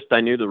 I wished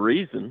I knew the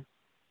reason.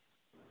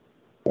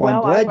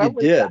 Well, I'm glad you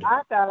did.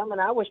 I got them,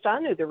 and I wished I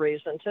knew the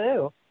reason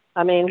too.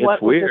 I mean, it's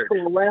what weird. was just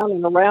going around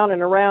and around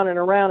and around and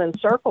around in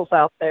circles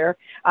out there?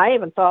 I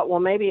even thought,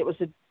 well, maybe it was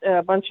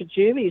a bunch of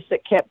juvies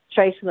that kept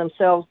chasing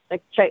themselves,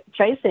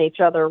 chasing each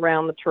other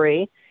around the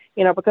tree.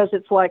 You know, because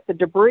it's like the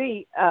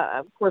debris.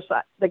 Of course,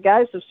 the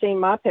guys have seen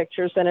my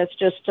pictures, and it's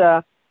just,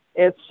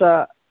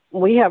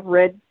 we have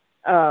red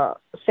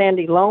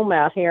sandy loam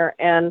out here,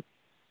 and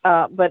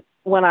but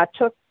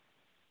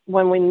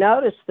when we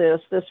noticed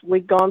this,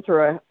 we'd gone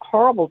through a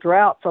horrible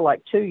drought for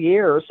like 2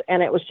 years,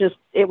 and it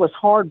was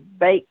hard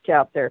baked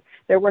out there.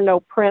 There were no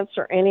prints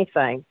or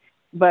anything,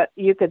 but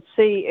you could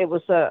see it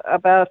was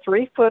about a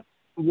 3 foot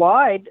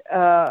wide,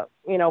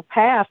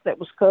 path that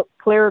was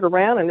cleared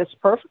around, and it's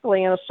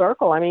perfectly in a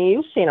circle. I mean,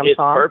 you've seen them,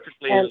 Tom. It's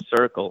perfectly in a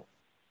circle.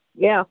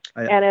 Yeah,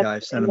 I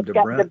sent them to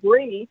got Bret.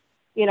 Debris,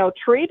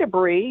 tree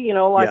debris,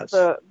 like yes.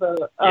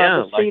 the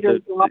cedar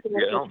dropping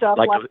and stuff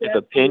like that. If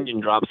a pinyon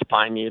drops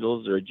pine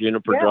needles or a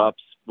juniper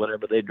drops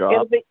whatever they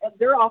drop.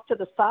 They're off to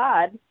the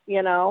side,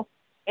 and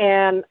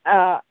and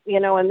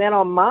then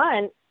on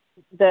mine,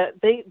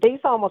 these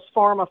almost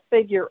form a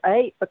figure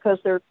 8 because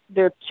they're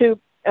two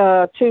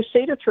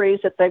cedar trees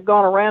that they've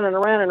gone around and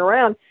around and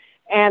around,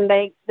 and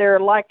they're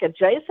like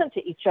adjacent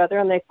to each other,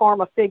 and they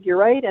form a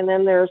figure 8. And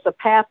then there's a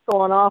path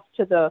going off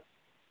to the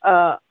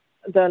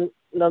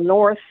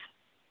northwest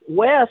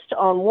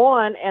on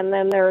one, and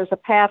then there's a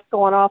path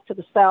going off to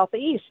the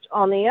southeast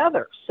on the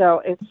other.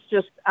 So it's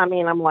just, I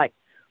mean, I'm like,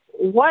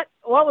 what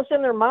was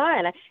in their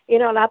mind?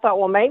 And I thought,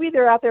 well, maybe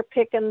they're out there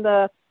picking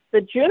the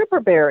juniper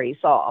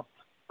berries off.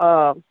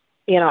 I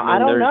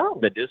don't know.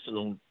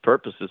 Medicinal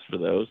purposes for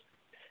those.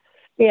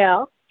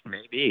 Yeah.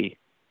 Maybe.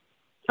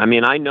 I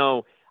mean, I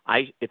know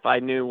if I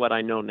knew what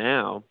I know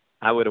now,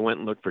 I would have went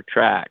and looked for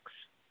tracks.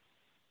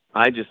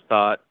 I just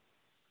thought,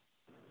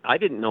 I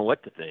didn't know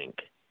what to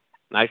think.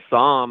 And I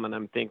saw them, and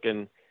I'm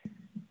thinking,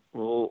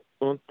 well,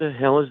 what the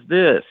hell is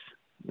this?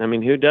 I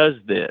mean, who does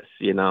this?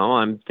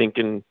 I'm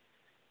thinking,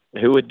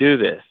 who would do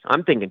this?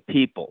 I'm thinking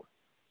people.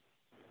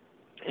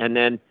 And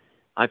then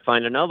I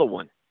find another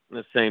one,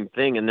 the same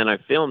thing. And then I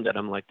filmed it.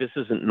 I'm like, this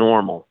isn't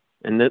normal.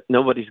 And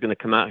nobody's going to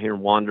come out here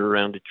and wander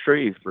around a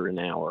tree for an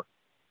hour.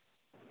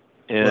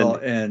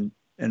 And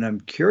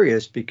I'm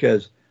curious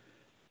because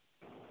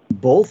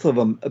both of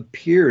them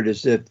appeared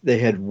as if they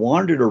had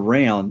wandered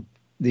around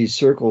these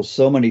circles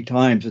so many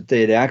times that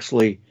they had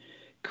actually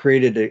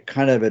created a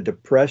kind of a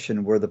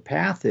depression where the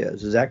path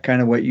is. Is that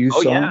kind of what you saw?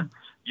 Oh, yeah.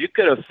 You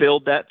could have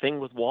filled that thing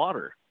with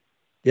water.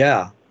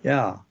 Yeah,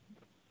 yeah.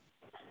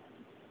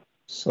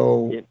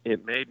 So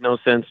it made no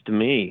sense to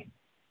me.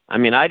 I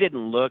mean, I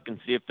didn't look and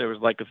see if there was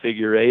like a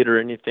figure 8 or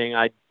anything.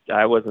 I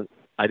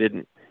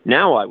didn't.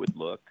 Now I would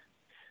look,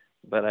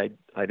 but I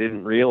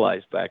didn't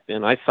realize back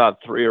then. I saw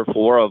 3 or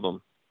 4 of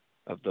them,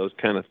 of those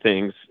kind of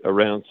things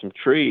around some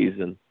trees,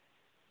 and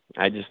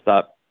I just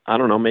thought, I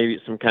don't know, maybe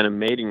it's some kind of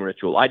mating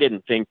ritual. I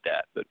didn't think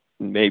that, but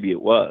maybe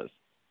it was.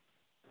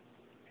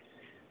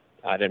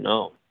 I don't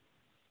know.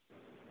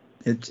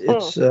 It's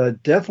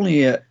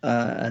definitely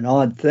an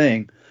odd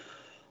thing.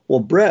 Well,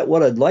 Bret,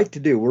 what I'd like to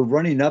do, we're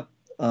running out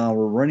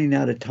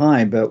of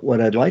time, but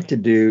what I'd like to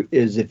do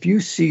is if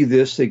you see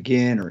this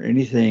again or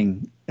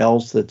anything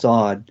else that's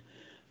odd,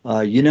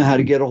 you know how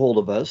to get a hold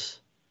of us.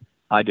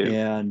 I do.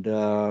 And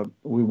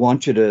we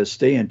want you to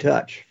stay in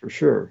touch for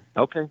sure.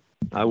 Okay,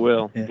 I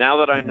will. Yeah. Now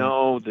that I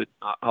know that,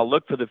 I'll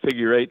look for the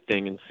figure 8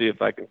 thing and see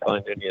if I can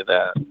find any of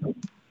that.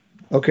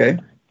 Okay.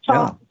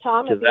 Tom,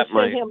 if you that send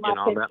might, him my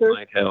that pictures,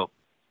 might help.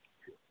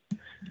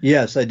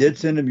 Yes, I did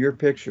send him your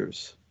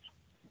pictures.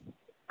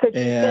 could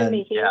you send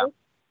me his? Yeah.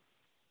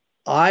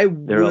 I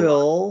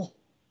will.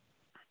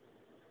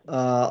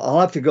 I'll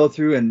have to go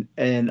through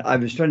and I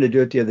was trying to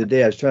do it the other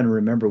day. I was trying to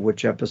remember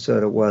which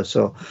episode it was,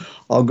 so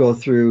I'll go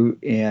through.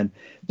 And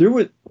there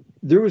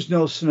was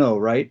no snow,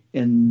 right,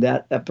 in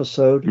that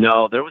episode?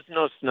 No, there was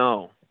no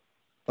snow.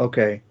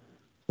 Okay,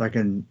 I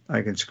can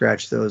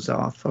scratch those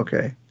off.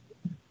 Okay,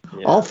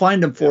 Yeah. I'll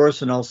find them for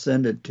us and I'll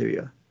send it to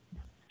you.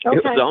 Okay.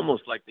 It was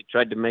almost like they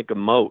tried to make a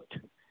moat.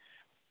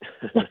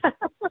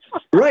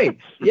 Right?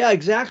 Yeah,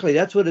 exactly.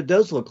 That's what it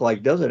does look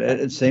like, doesn't it?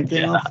 And same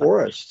thing on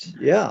Forest.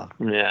 Yeah.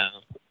 Yeah.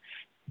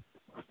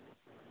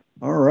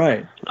 All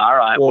right. All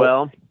right.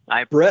 Well,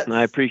 Bret,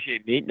 I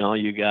appreciate meeting all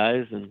you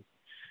guys, and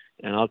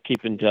I'll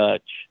keep in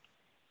touch.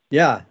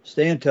 Yeah,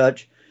 stay in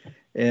touch.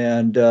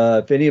 And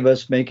if any of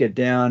us make it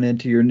down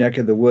into your neck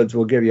of the woods,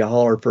 we'll give you a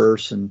holler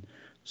first and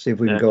see if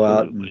we can go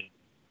out and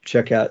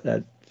check out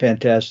that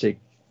fantastic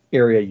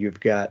area you've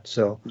got.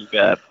 So, you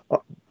got.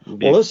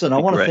 Well, listen, I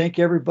want to thank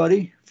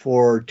everybody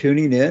for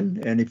tuning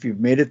in. And if you've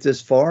made it this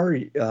far,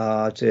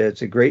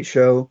 it's a great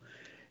show.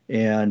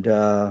 And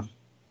the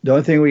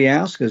only thing we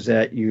ask is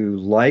that you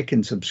like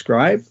and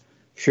subscribe,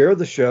 share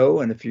the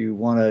show. And if you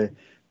want to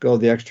go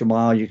the extra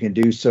mile, you can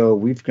do so.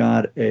 We've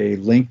got a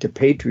link to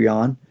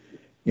Patreon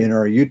in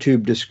our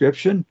YouTube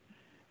description.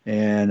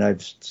 And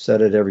I've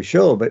said it every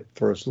show, but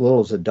for as little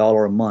as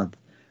 $1 a month,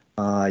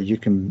 you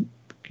can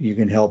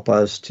help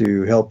us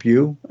to help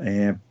you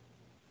and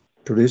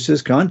produce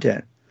this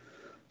content.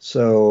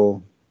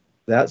 So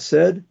that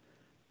said,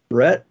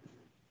 Bret.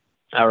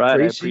 All right.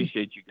 Tracy, I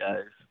appreciate you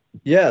guys.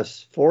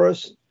 Yes.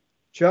 Forrest,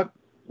 Chuck,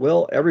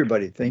 Will,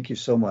 everybody. Thank you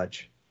so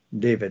much.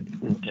 David.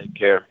 Take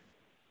care.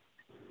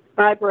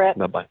 Bye, Bret.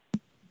 Bye-bye.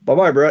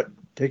 Bye-bye, Bret.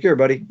 Take care,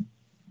 buddy.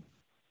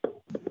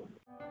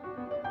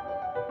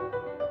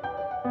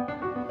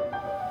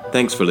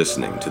 Thanks for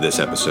listening to this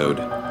episode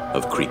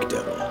of Creek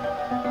Devil.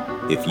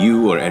 If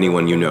you or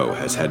anyone you know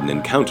has had an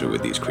encounter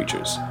with these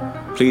creatures,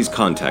 please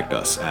contact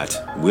us at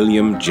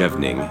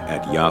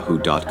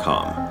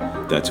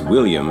williamjevning@yahoo.com. That's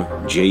William,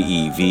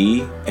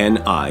 Jevning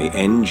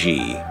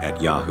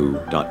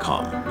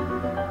 @yahoo.com.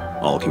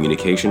 All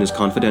communication is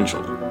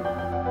confidential.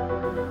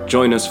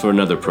 Join us for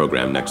another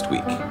program next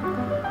week.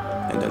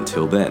 And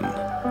until then,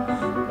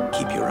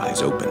 keep your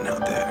eyes open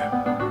out there.